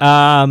 Yeah.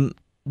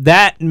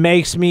 That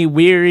makes me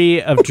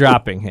weary of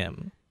dropping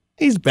him.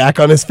 He's back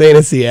on his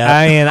fantasy app.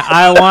 I mean,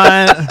 I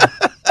want...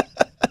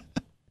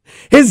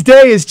 His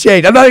day has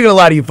changed. I'm not even going to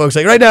lie to you folks.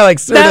 Like right now, like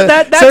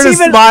Serta's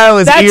smile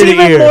is ear to ear.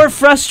 That's even more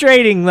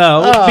frustrating,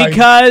 though,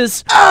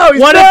 because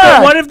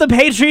what if the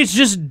Patriots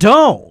just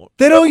don't?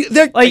 They don't.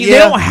 They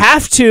don't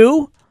have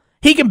to.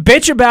 He can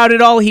bitch about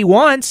it all he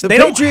wants. They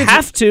don't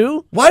have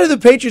to. Why do the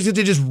Patriots get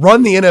to just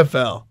run the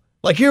NFL?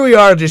 Like, here we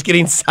are just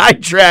getting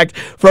sidetracked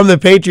from the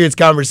Patriots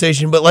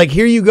conversation, but, like,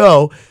 here you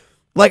go.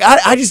 Like,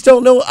 I just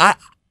don't know.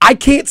 I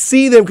can't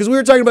see them, because we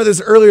were talking about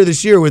this earlier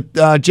this year with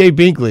Jay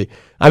Binkley.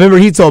 I remember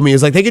he told me,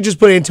 they could just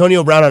put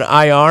Antonio Brown on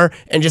IR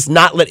and just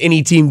not let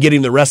any team get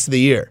him the rest of the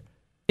year.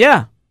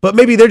 Yeah. But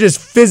maybe they're just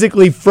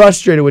physically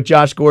frustrated with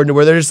Josh Gordon,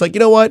 where they're just like, you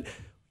know what?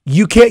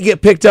 You can't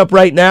get picked up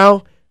right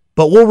now,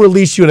 but we'll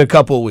release you in a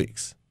couple of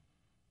weeks.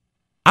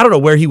 I don't know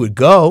where he would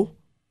go.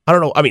 I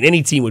don't know. I mean,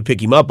 any team would pick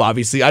him up,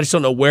 obviously. I just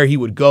don't know where he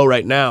would go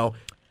right now.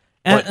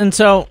 But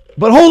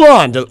hold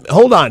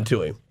on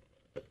to him.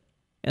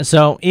 And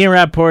so Ian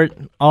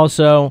Rappaport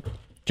also,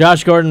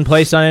 Josh Gordon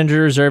placed on injury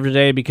reserve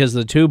today because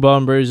of the 2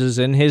 bone bruises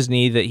in his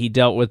knee that he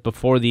dealt with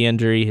before the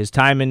injury. His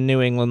time in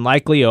New England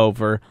likely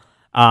over.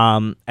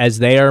 As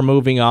they are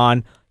moving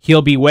on,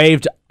 he'll be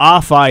waived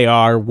off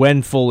IR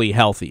when fully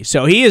healthy.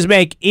 So Ian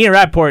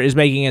Rappaport is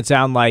making it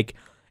sound like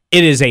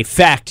it is a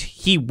fact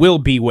he will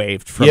be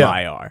waived from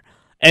IR.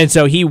 And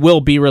so he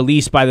will be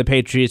released by the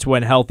Patriots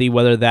when healthy,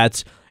 whether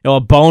that's a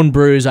bone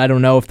bruise. I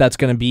don't know if that's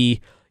going to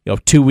be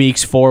 2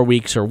 weeks, 4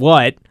 weeks, or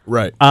what.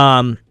 Right.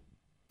 It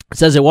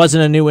says it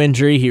wasn't a new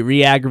injury. He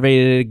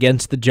re-aggravated it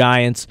against the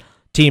Giants.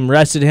 Team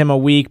rested him a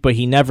week, but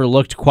he never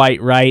looked quite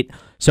right.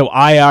 So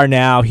IR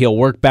now, he'll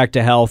work back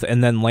to health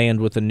and then land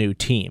with a new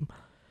team.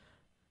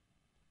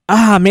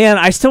 Man,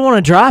 I still want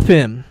to drop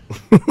him.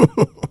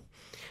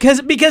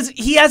 Because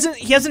he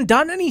hasn't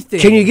done anything.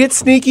 Can you get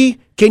sneaky?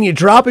 Can you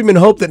drop him and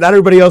hope that not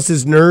everybody else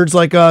is nerds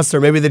like us,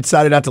 or maybe they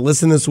decided not to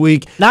listen this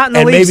week? Not in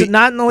the leagues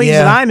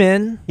that I'm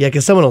in. Yeah,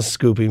 because someone will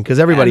scoop him because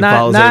everybody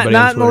follows everybody on Twitter.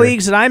 Not in the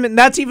leagues that I'm in.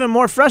 That's even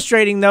more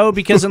frustrating though,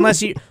 because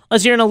unless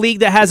you're in a league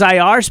that has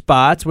IR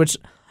spots, which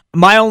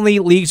my only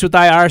leagues with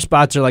IR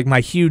spots are like my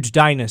huge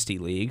dynasty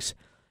leagues.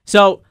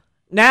 So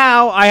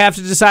now I have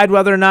to decide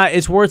whether or not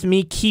it's worth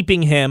me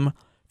keeping him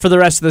for the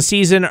rest of the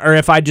season, or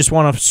if I just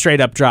want to straight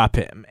up drop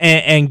him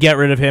and get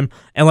rid of him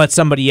and let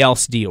somebody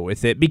else deal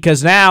with it.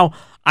 Because now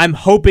I'm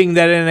hoping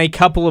that in a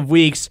couple of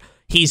weeks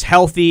he's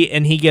healthy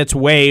and he gets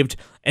waived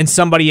and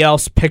somebody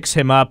else picks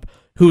him up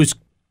who's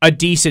a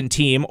decent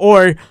team,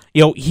 or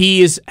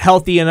he is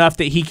healthy enough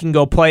that he can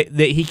go play,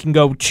 that he can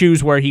go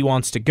choose where he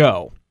wants to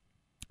go,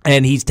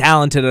 and he's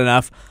talented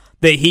enough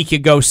that he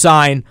could go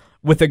sign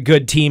with a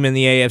good team in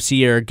the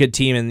AFC or a good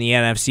team in the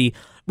NFC,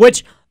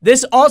 which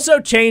this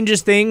also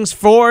changes things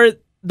for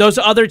those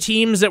other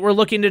teams that were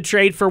looking to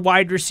trade for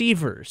wide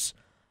receivers.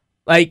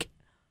 Like,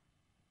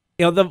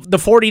 the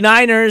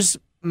 49ers,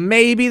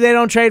 maybe they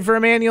don't trade for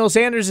Emmanuel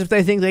Sanders if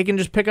they think they can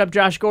just pick up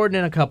Josh Gordon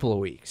in a couple of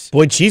weeks.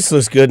 Boy, Chiefs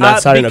looks good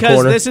not signing a corner.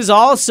 Because this is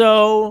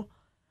also,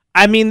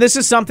 this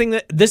is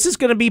something this is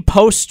going to be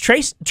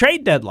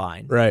post-trade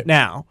deadline right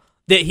now,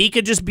 that he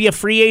could just be a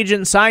free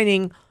agent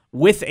signing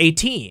with a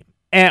team,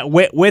 and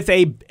with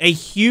a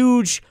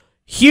huge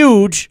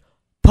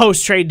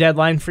post-trade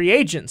deadline free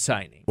agent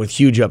signing. With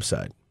huge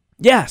upside.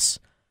 Yes.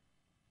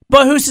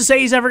 But who's to say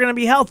he's ever going to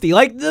be healthy?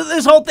 Like,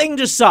 this whole thing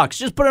just sucks.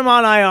 Just put him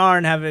on IR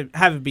and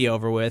have it be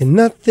over with. And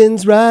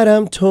nothing's right,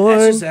 I'm torn.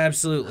 That's just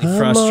absolutely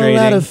frustrating.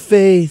 I'm all out of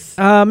faith.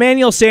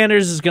 Emmanuel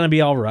Sanders is going to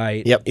be all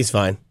right. Yep, he's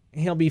fine.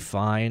 He'll be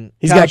fine.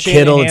 He's got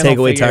Kittle to take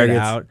away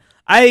targets.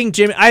 I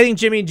think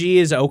Jimmy G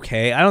is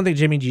okay. I don't think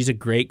Jimmy G's a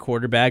great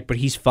quarterback, but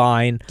he's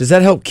fine. Does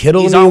that help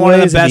Kittle in any ways? He's on one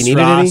of the best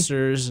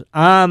rosters.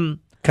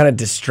 Kind of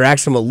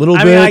distracts him a little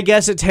bit. I mean, I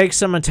guess it takes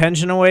some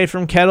attention away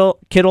from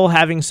Kittle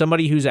having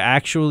somebody who's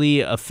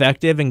actually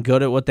effective and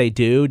good at what they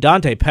do.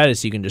 Dante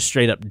Pettis, you can just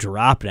straight up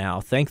drop now.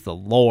 Thank the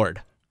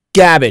Lord.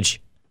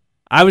 Garbage.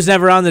 I was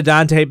never on the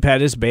Dante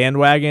Pettis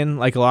bandwagon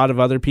like a lot of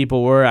other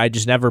people were. I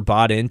just never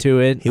bought into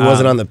it. He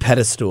wasn't on the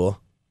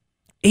pedestal.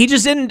 He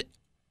just didn't.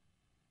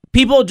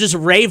 People just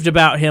raved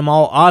about him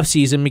all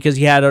offseason because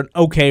he had an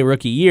okay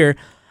rookie year.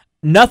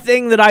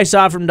 Nothing that I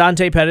saw from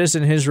Dante Pettis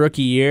in his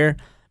rookie year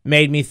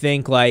made me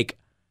think, like,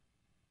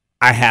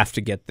 I have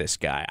to get this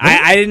guy.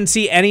 I didn't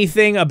see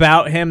anything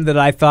about him that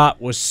I thought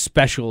was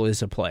special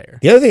as a player.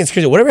 The other thing is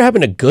crazy. Whatever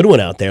happened to Goodwin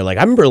out there? Like,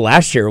 I remember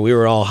last year we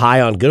were all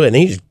high on Goodwin, and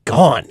he's just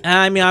gone.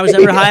 I mean, I was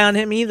never high on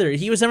him either.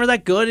 He was never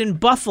that good in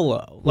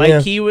Buffalo.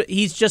 Like,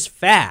 he's just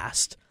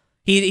fast.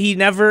 He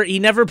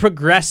never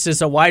progressed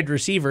as a wide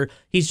receiver.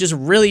 He's just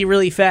really,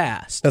 really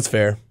fast. That's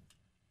fair.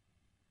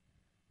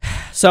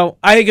 So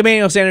I think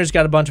Emmanuel Sanders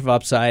got a bunch of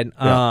upside.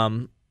 Yeah.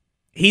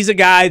 He's a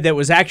guy that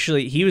was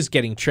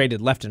getting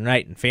traded left and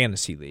right in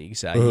fantasy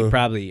leagues.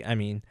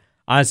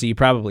 Honestly, you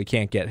probably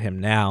can't get him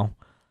now.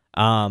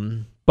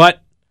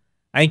 But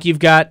I think you've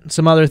got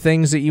some other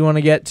things that you want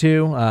to get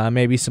to,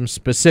 maybe some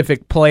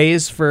specific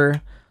plays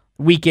for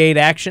Week 8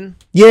 action.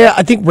 Yeah,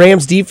 I think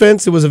Rams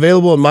defense, it was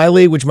available in my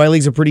league, which my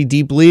league's a pretty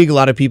deep league. A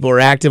lot of people are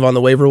active on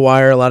the waiver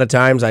wire. A lot of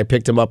times I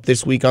picked them up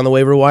this week on the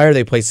waiver wire.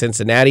 They play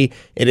Cincinnati.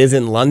 It is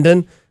in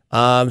London,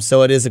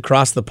 so it is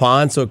across the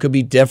pond, so it could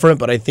be different.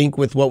 But I think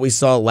with what we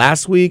saw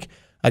last week,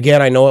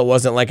 again, I know it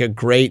wasn't like a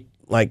great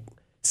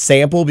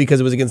sample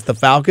because it was against the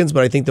Falcons,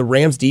 but I think the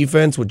Rams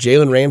defense with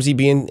Jalen Ramsey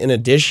being in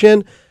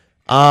addition,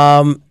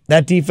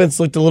 that defense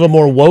looked a little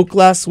more woke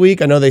last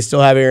week. I know they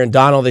still have Aaron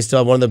Donald. They still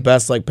have one of the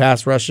best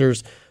pass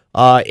rushers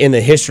in the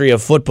history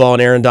of football,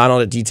 and Aaron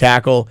Donald at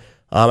D-tackle.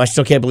 I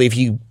still can't believe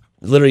he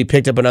literally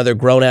picked up another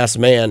grown-ass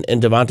man in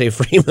Devontae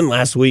Freeman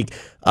last week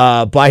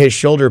by his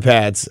shoulder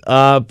pads.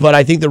 But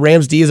I think the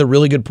Rams D is a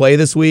really good play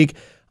this week.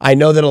 I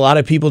know that a lot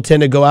of people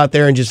tend to go out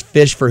there and just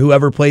fish for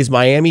whoever plays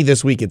Miami.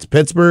 This week it's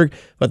Pittsburgh,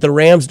 but the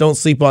Rams, don't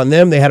sleep on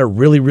them. They had a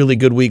really, really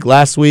good week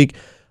last week.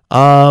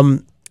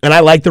 And I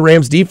like the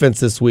Rams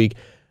defense this week.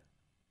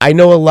 I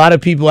know a lot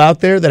of people out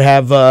there that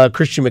have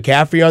Christian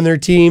McCaffrey on their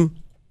team,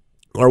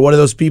 or one of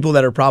those people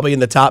that are probably in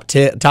the top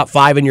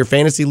 5 in your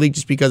fantasy league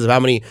just because of how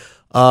many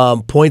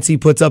points he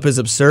puts up is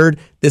absurd.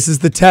 This is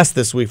the test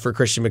this week for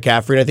Christian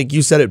McCaffrey, and I think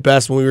you said it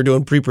best when we were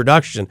doing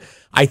pre-production.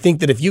 I think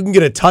that if you can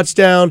get a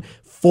touchdown,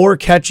 4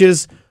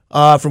 catches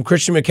from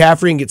Christian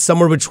McCaffrey and get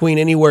somewhere between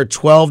anywhere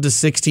 12 to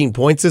 16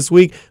 points this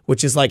week,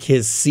 which is like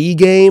his C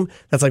game.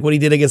 That's like what he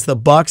did against the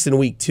Bucs in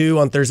week 2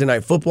 on Thursday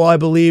Night Football, I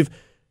believe.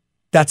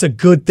 That's a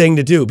good thing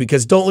to do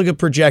because don't look at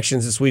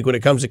projections this week when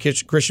it comes to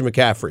Christian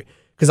McCaffrey.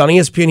 Because on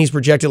ESPN, he's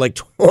projected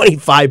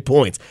 25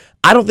 points.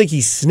 I don't think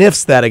he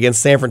sniffs that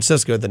against San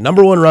Francisco. The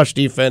number 1 rush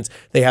defense.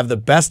 They have the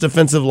best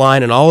defensive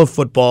line in all of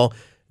football.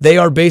 They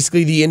are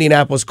basically the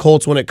Indianapolis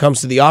Colts when it comes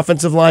to the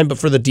offensive line, but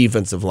for the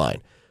defensive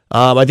line.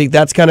 I think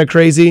that's kind of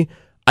crazy.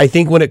 I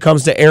think when it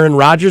comes to Aaron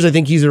Rodgers, I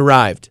think he's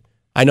arrived.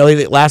 I know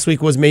that last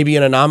week was maybe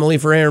an anomaly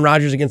for Aaron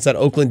Rodgers against that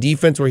Oakland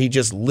defense where he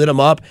just lit them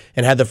up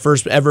and had the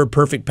first ever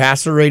perfect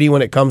passer rating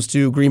when it comes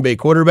to Green Bay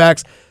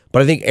quarterbacks.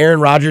 But I think Aaron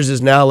Rodgers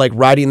is now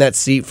riding that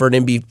seat for an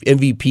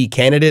MVP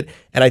candidate,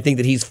 and I think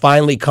that he's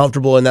finally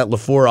comfortable in that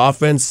LaFleur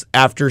offense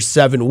after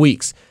 7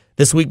 weeks.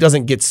 This week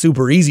doesn't get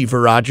super easy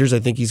for Rodgers. I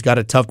think he's got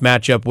a tough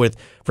matchup with,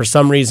 for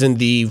some reason,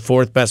 the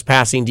 4th best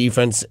passing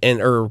defense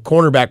or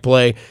cornerback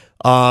play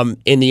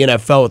in the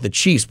NFL with the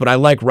Chiefs. But I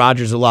like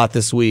Rodgers a lot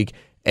this week,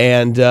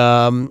 and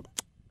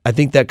I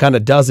think that kind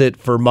of does it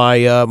for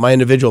my my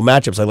individual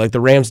matchups. I like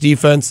the Rams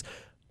defense.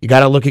 You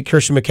got to look at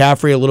Christian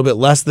McCaffrey a little bit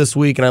less this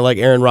week, and I like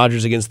Aaron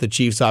Rodgers against the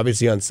Chiefs,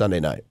 obviously, on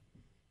Sunday night.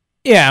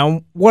 Yeah,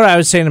 what I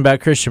was saying about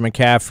Christian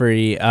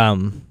McCaffrey,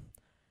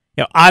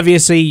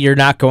 obviously you're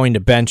not going to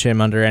bench him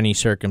under any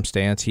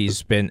circumstance.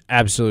 He's been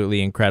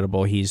absolutely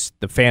incredible. He's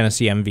the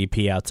fantasy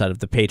MVP outside of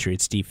the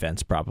Patriots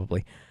defense,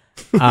 probably.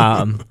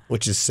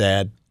 Which is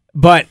sad.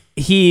 But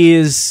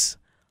he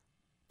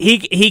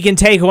can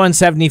take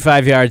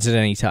 175 yards at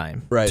any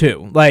time, right?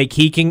 Too.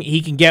 He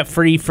can get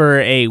free for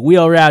a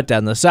wheel route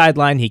down the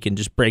sideline. He can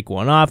just break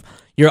one off.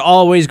 You're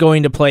always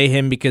going to play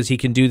him because he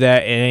can do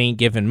that at any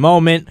given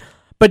moment.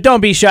 But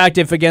don't be shocked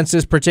if against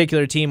this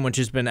particular team, which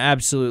has been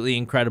absolutely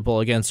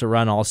incredible against the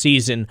run all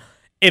season,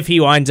 if he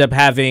winds up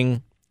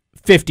having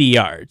 50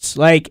 yards.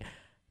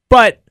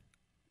 But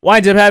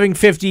winds up having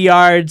 50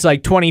 yards,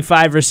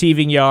 25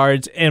 receiving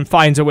yards, and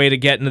finds a way to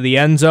get into the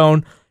end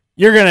zone.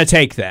 You're going to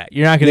take that.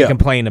 You're not going to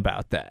complain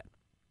about that.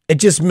 It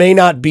just may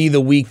not be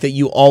the week that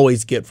you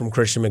always get from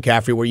Christian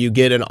McCaffrey where you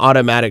get an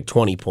automatic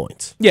 20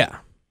 points. Yeah.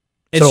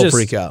 So don't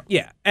freak out.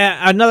 Yeah.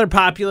 Another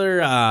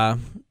popular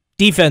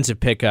defensive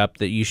pickup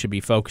that you should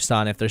be focused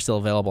on if they're still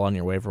available on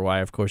your waiver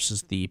wire, of course,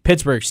 is the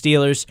Pittsburgh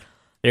Steelers.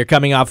 They're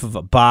coming off of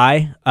a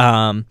bye.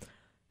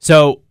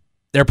 So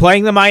they're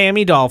playing the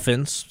Miami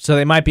Dolphins, so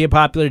they might be a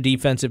popular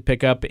defensive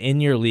pickup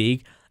in your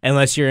league.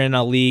 Unless you're in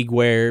a league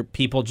where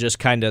people just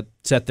kind of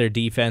set their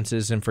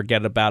defenses and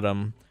forget about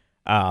them,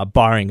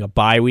 barring a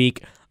bye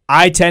week.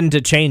 I tend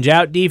to change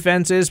out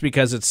defenses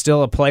because it's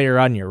still a player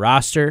on your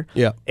roster.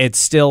 Yeah, it's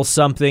still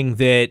something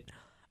that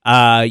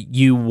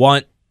you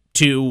want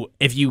to,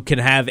 if you can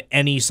have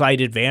any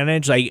slight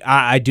advantage.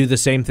 I do the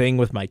same thing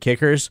with my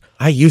kickers.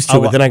 I used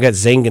to, but then I got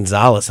Zane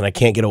Gonzalez, and I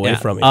can't get away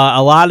from it.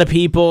 A lot of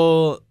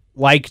people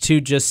like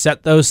to just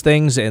set those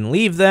things and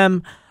leave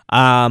them.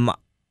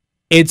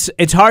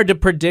 It's hard to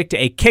predict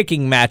a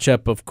kicking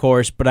matchup, of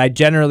course, but I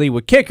generally,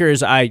 with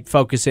kickers, I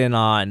focus in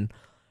on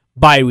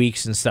bye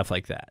weeks and stuff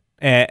like that,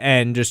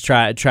 and just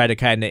try to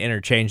kind of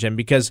interchange them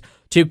because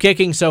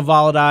kicking so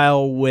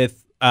volatile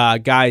with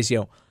guys,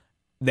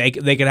 they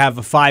could have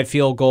a 5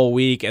 field goal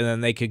week and then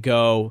they could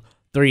go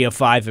 3 of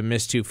 5 and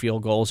miss 2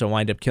 field goals and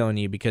wind up killing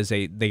you because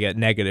they get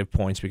negative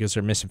points because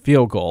they're missing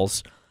field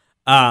goals.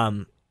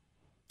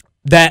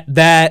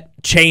 That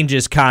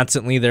changes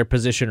constantly their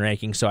position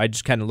ranking, so I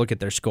just kind of look at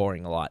their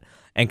scoring a lot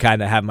and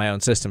kind of have my own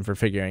system for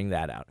figuring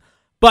that out.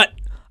 But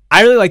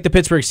I really like the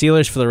Pittsburgh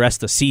Steelers for the rest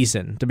of the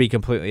season, to be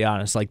completely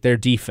honest. Their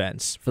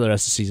defense for the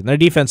rest of the season. Their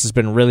defense has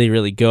been really,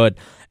 really good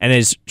and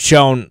has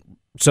shown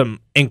some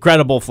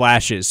incredible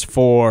flashes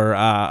for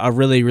a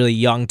really, really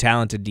young,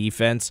 talented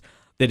defense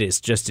that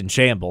is just in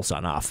shambles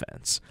on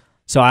offense.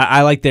 So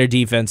I like their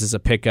defense as a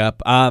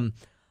pickup.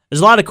 There's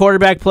a lot of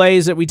quarterback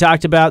plays that we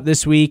talked about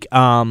this week.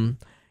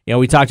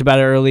 We talked about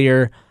it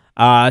earlier.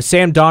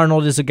 Sam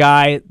Darnold is a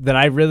guy that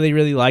I really,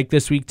 really like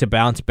this week to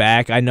bounce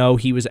back. I know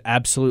he was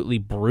absolutely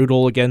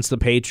brutal against the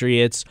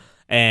Patriots,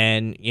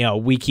 and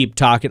we keep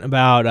talking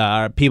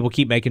about people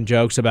keep making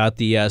jokes about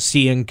the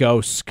seeing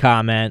ghosts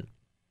comment.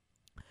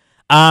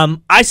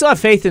 I still have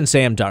faith in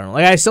Sam Darnold.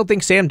 I still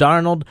think Sam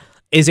Darnold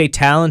is a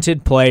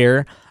talented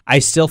player. I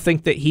still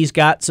think that he's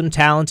got some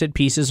talented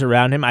pieces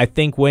around him. I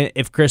think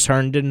if Chris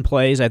Herndon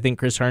plays, I think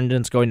Chris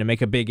Herndon's going to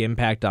make a big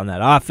impact on that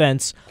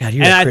offense. God,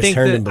 you're a Chris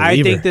Herndon believer.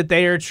 I think that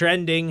they are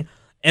trending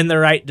in the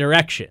right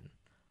direction.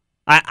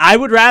 I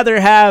would rather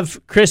have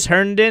Chris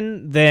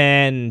Herndon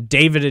than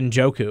David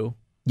Njoku.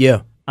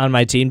 Yeah. On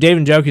my team.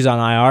 David Njoku's on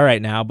IR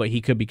right now, but he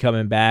could be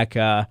coming back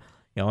in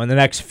the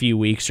next few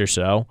weeks or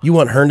so. You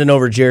want Herndon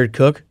over Jared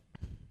Cook?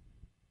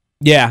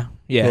 Yeah.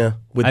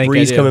 With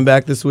Breeze coming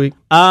back this week?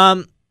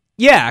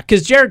 Yeah,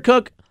 because Jared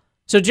Cook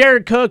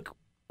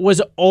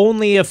was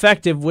only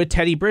effective with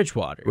Teddy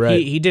Bridgewater.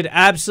 Right. He did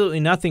absolutely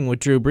nothing with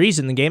Drew Brees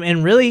in the game,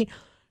 and really,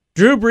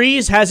 Drew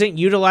Brees hasn't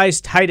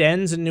utilized tight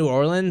ends in New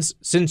Orleans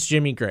since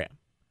Jimmy Graham.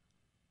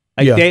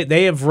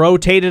 They have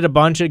rotated a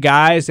bunch of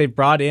guys. They've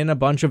brought in a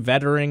bunch of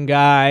veteran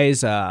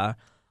guys,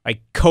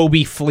 like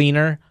Kobe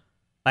Fleener.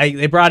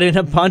 They brought in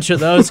a bunch of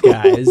those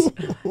guys,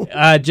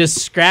 just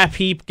scrap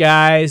heap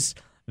guys,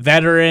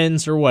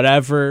 veterans or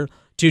whatever,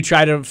 to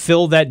try to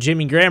fill that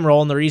Jimmy Graham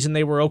role. And the reason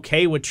they were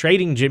okay with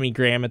trading Jimmy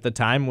Graham at the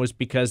time was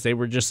because they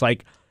were just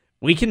like,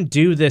 we can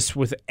do this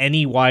with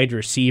any wide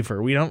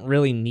receiver. We don't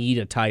really need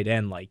a tight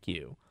end like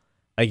you.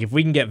 If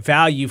we can get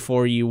value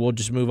for you, we'll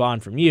just move on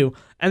from you.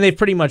 And they've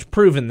pretty much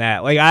proven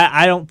that.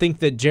 I don't think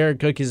that Jared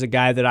Cook is a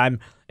guy that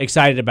I'm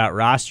excited about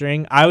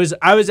rostering. I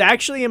was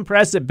actually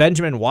impressed that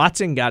Benjamin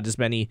Watson got as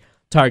many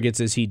targets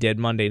as he did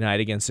Monday night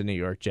against the New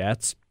York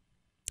Jets.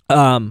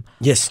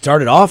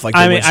 Started off like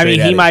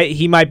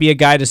he might be a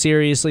guy to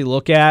seriously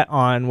look at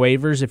on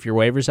waivers if your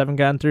waivers haven't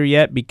gotten through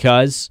yet,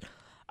 because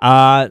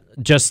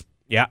there's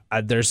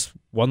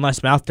one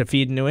less mouth to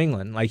feed in New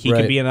England. He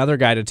could be another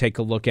guy to take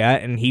a look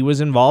at, and he was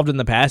involved in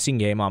the passing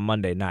game on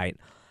Monday night.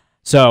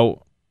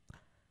 So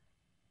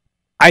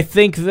I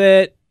think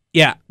that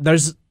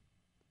there's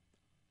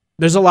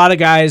a lot of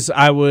guys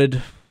I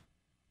would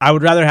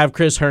rather have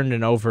Chris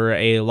Herndon over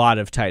a lot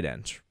of tight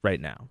ends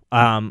right now.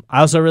 I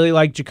also really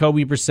like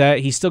Jacoby Brissett.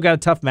 He's still got a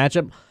tough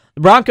matchup.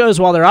 The Broncos,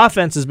 while their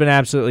offense has been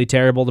absolutely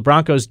terrible, the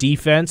Broncos'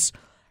 defense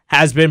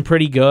has been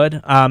pretty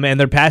good, and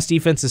their pass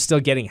defense is still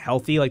getting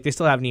healthy. They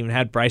still haven't even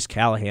had Bryce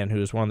Callahan,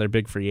 who is one of their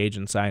big free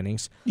agent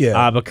signings.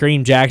 Yeah. But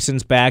Kareem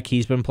Jackson's back.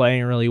 He's been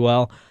playing really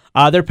well.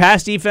 Their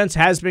pass defense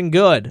has been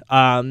good.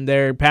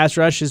 Their pass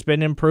rush has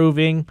been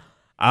improving,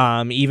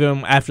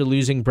 even after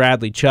losing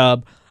Bradley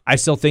Chubb. I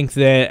still think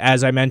that,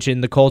 as I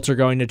mentioned, the Colts are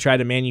going to try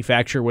to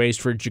manufacture ways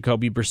for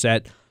Jacoby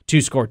Brissett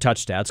to score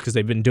touchdowns because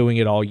they've been doing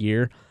it all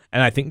year,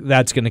 and I think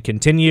that's going to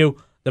continue.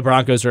 The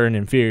Broncos are an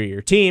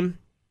inferior team,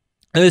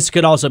 and this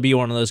could also be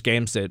one of those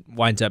games that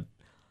winds up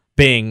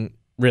being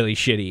really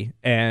shitty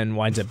and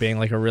winds up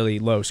being a really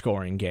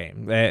low-scoring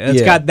game.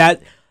 It's got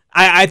that.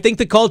 I think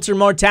the Colts are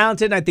more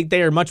talented. I think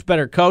they are much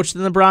better coached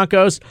than the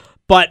Broncos,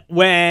 but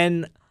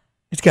when...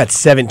 It's got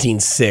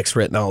 17-6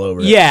 written all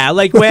over it. Yeah,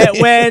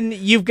 when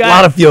you've got... a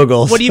lot of field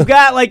goals. When you've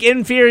got,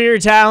 inferior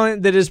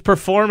talent that is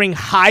performing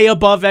high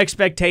above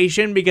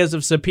expectation because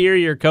of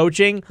superior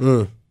coaching,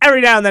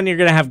 every now and then you're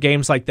going to have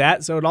games like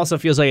that, so it also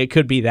feels like it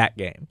could be that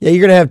game. Yeah, you're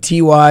going to have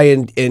T.Y.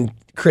 and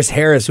Chris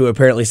Harris, who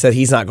apparently said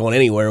he's not going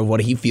anywhere of what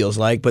he feels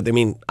like, but,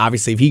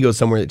 obviously if he goes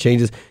somewhere that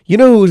changes. You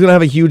know who's going to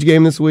have a huge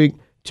game this week?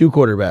 2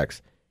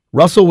 quarterbacks.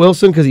 Russell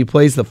Wilson, because he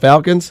plays the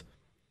Falcons,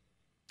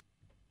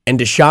 and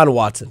Deshaun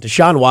Watson.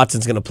 Deshaun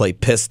Watson's going to play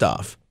pissed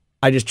off.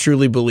 I just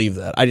truly believe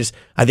that.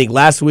 I think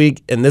last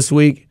week and this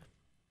week,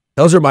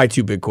 those are my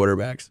 2 big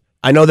quarterbacks.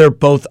 I know they're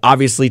both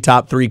obviously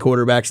top 3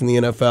 quarterbacks in the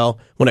NFL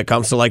when it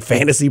comes to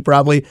fantasy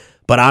probably,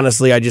 but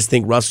honestly, I just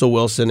think Russell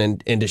Wilson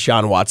and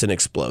Deshaun Watson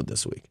explode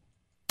this week.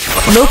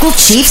 Local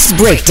Chiefs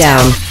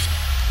Breakdown.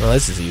 Well,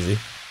 this is easy.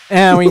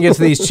 And we can get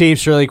to these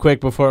Chiefs really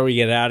quick before we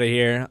get out of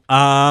here.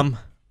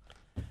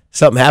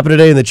 Something happened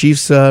today in the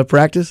Chiefs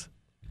practice?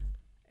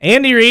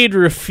 Andy Reid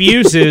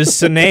refuses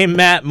to name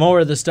Matt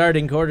Moore the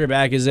starting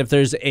quarterback as if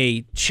there's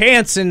a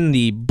chance in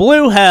the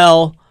blue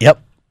hell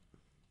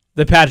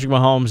that Patrick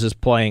Mahomes is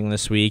playing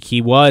this week. He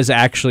was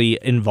actually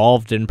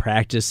involved in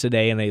practice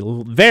today in a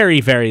very,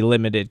 very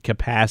limited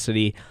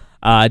capacity.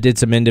 Did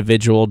some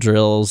individual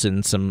drills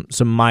and some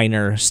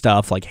minor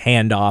stuff like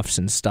handoffs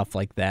and stuff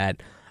like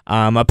that.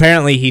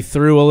 Apparently he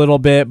threw a little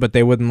bit, but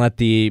they wouldn't let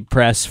the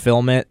press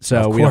film it,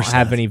 so we don't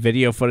have any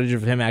video footage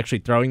of him actually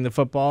throwing the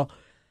football.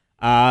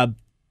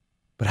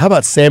 But how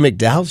about Sam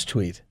McDowell's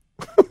tweet?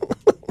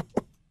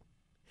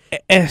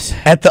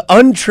 At the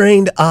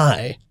untrained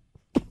eye.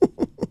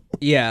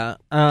 Yeah.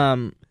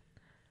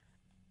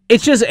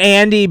 It's just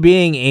Andy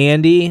being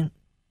Andy.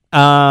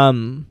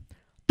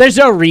 there's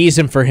no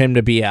reason for him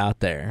to be out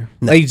there.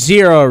 No. Like,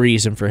 zero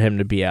reason for him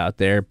to be out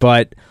there.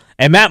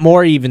 And Matt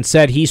Moore even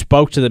said he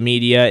spoke to the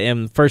media,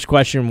 and the first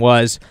question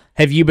was,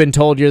 have you been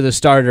told you're the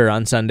starter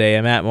on Sunday?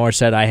 And Matt Moore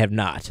said, I have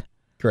not.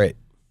 Great.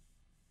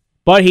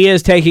 But he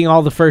is taking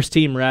all the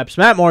first-team reps.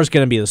 Matt Moore's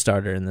going to be the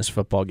starter in this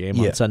football game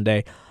on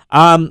Sunday.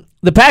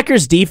 The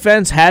Packers'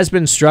 defense has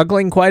been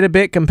struggling quite a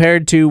bit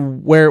compared to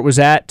where it was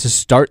at to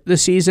start the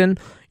season.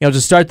 To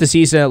start the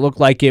season, it looked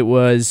like it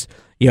was,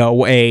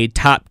 a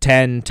top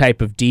 10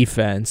 type of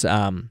defense.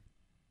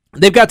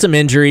 They've got some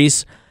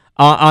injuries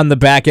on the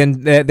back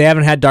end. They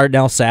haven't had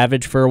Darnell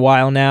Savage for a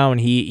while now, and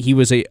he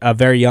was a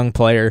very young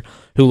player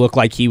who looked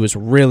like he was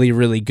really,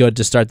 really good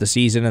to start the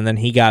season, and then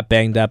he got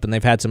banged up, and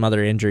they've had some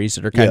other injuries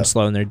that are kind of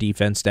slowing their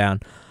defense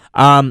down.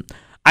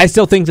 I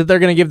still think that they're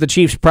going to give the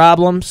Chiefs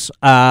problems.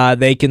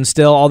 They can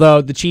still,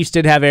 although the Chiefs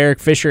did have Eric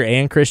Fisher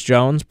and Chris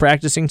Jones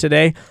practicing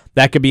today,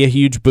 that could be a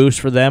huge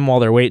boost for them while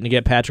they're waiting to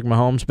get Patrick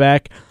Mahomes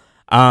back.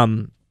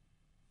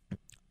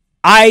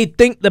 I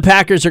think the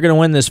Packers are going to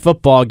win this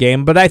football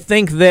game, but I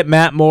think that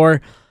Matt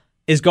Moore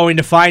is going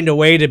to find a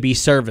way to be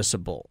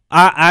serviceable.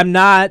 I'm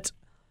not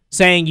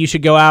saying you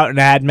should go out and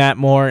add Matt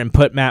Moore and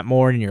put Matt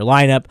Moore in your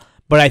lineup,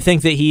 but I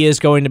think that he is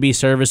going to be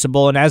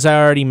serviceable. And as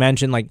I already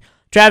mentioned, like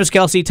Travis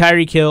Kelce,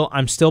 Tyreek Hill,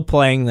 I'm still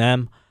playing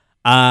them.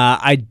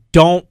 I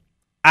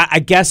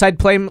guess I'd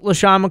play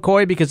LaShawn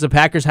McCoy because the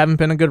Packers haven't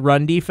been a good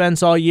run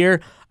defense all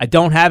year. I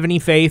don't have any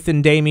faith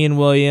in Damian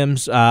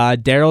Williams.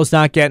 Daryl's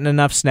not getting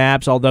enough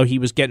snaps, although he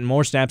was getting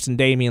more snaps than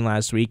Damian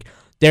last week.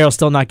 Daryl's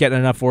still not getting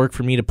enough work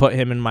for me to put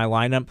him in my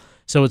lineup.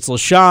 So it's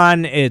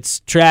LaShawn,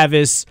 it's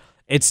Travis,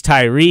 it's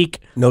Tyreek.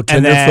 No and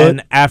Tenderfoot?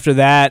 then after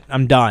that,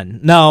 I'm done.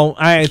 No,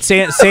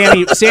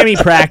 Sammy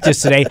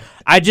practiced today.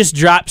 I just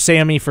dropped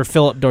Sammy for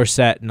Philip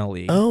Dorsett in the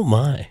league. Oh,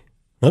 my.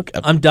 Okay.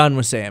 I'm done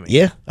with Sammy.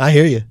 Yeah, I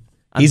hear you.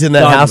 He's in that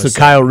done house with with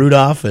Kyle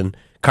Rudolph and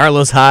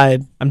Carlos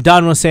Hyde. I'm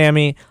done with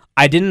Sammy.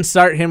 I didn't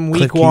start him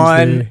week Cliff one,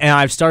 Kingsbury. and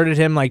I've started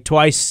him like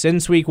twice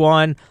since week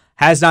one.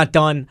 Has not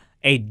done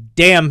a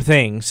damn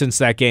thing since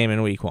that game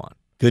in week one.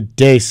 Good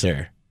day,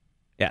 sir.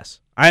 Yes.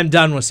 I am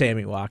done with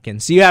Sammy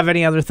Watkins. Do you have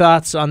any other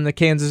thoughts on the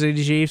Kansas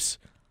City Chiefs?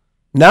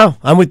 No,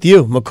 I'm with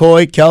you.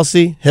 McCoy,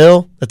 Kelce,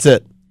 Hill, that's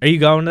it. Are you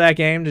going to that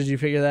game? Did you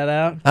figure that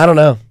out? I don't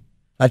know.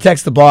 I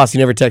text the boss. He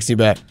never texts me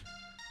back.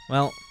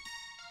 Well,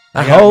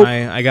 I hope.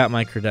 I got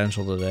my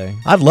credential today.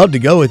 I'd love to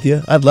go with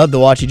you. I'd love to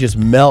watch you just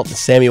melt.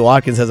 Sammy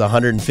Watkins has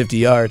 150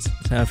 yards.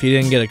 So if you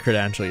didn't get a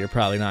credential, you're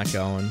probably not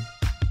going.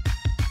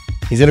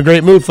 He's in a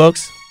great mood,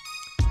 folks.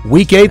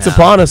 Week 8's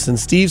upon us, and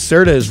Steve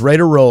Serta is ready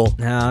to roll.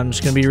 Now I'm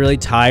just going to be really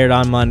tired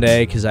on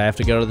Monday because I have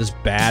to go to this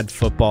bad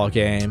football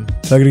game.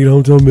 Not going to get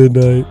home till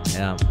midnight.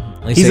 Yeah.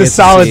 At least He's I a get to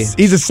solid.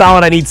 see- He's a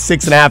solid. I need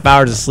 6.5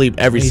 hours of sleep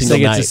every At least single I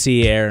get night. to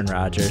see Aaron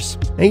Rodgers.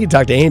 And you can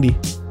talk to Andy.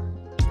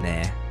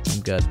 Nah,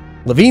 I'm good.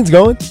 Levine's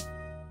going.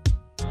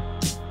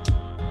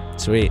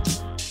 Sweet.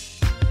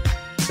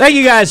 Thank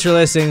you guys for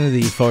listening to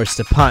the Forced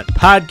to Punt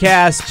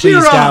podcast. Please Cheer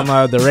up.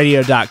 download the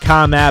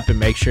radio.com app and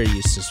make sure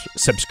you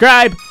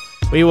subscribe.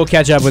 We will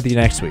catch up with you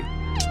next week.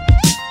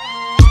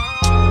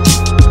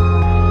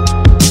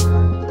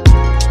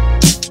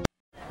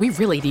 We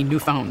really need new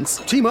phones.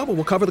 T-Mobile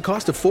will cover the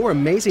cost of 4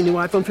 amazing new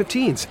iPhone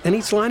 15s, and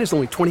each line is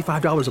only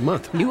 $25 a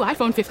month. New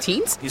iPhone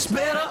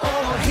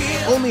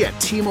 15s? Only at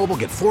T-Mobile,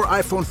 get 4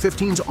 iPhone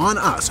 15s on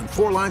us and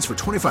 4 lines for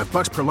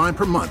 $25 per line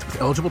per month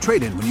with eligible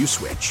trade-in when you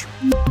switch.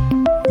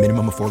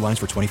 Minimum of 4 lines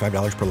for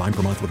 $25 per line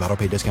per month with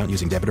autopay discount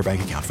using debit or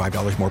bank account.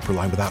 $5 more per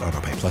line without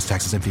autopay, plus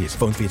taxes and fees.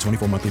 Phone fee at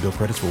 24 monthly bill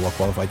credits for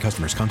well-qualified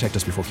customers. Contact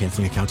us before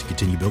canceling account to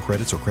continue bill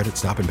credits or credit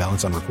stop and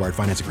balance on required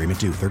finance agreement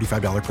due.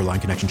 $35 per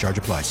line connection charge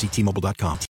applies. See T-Mobile.com.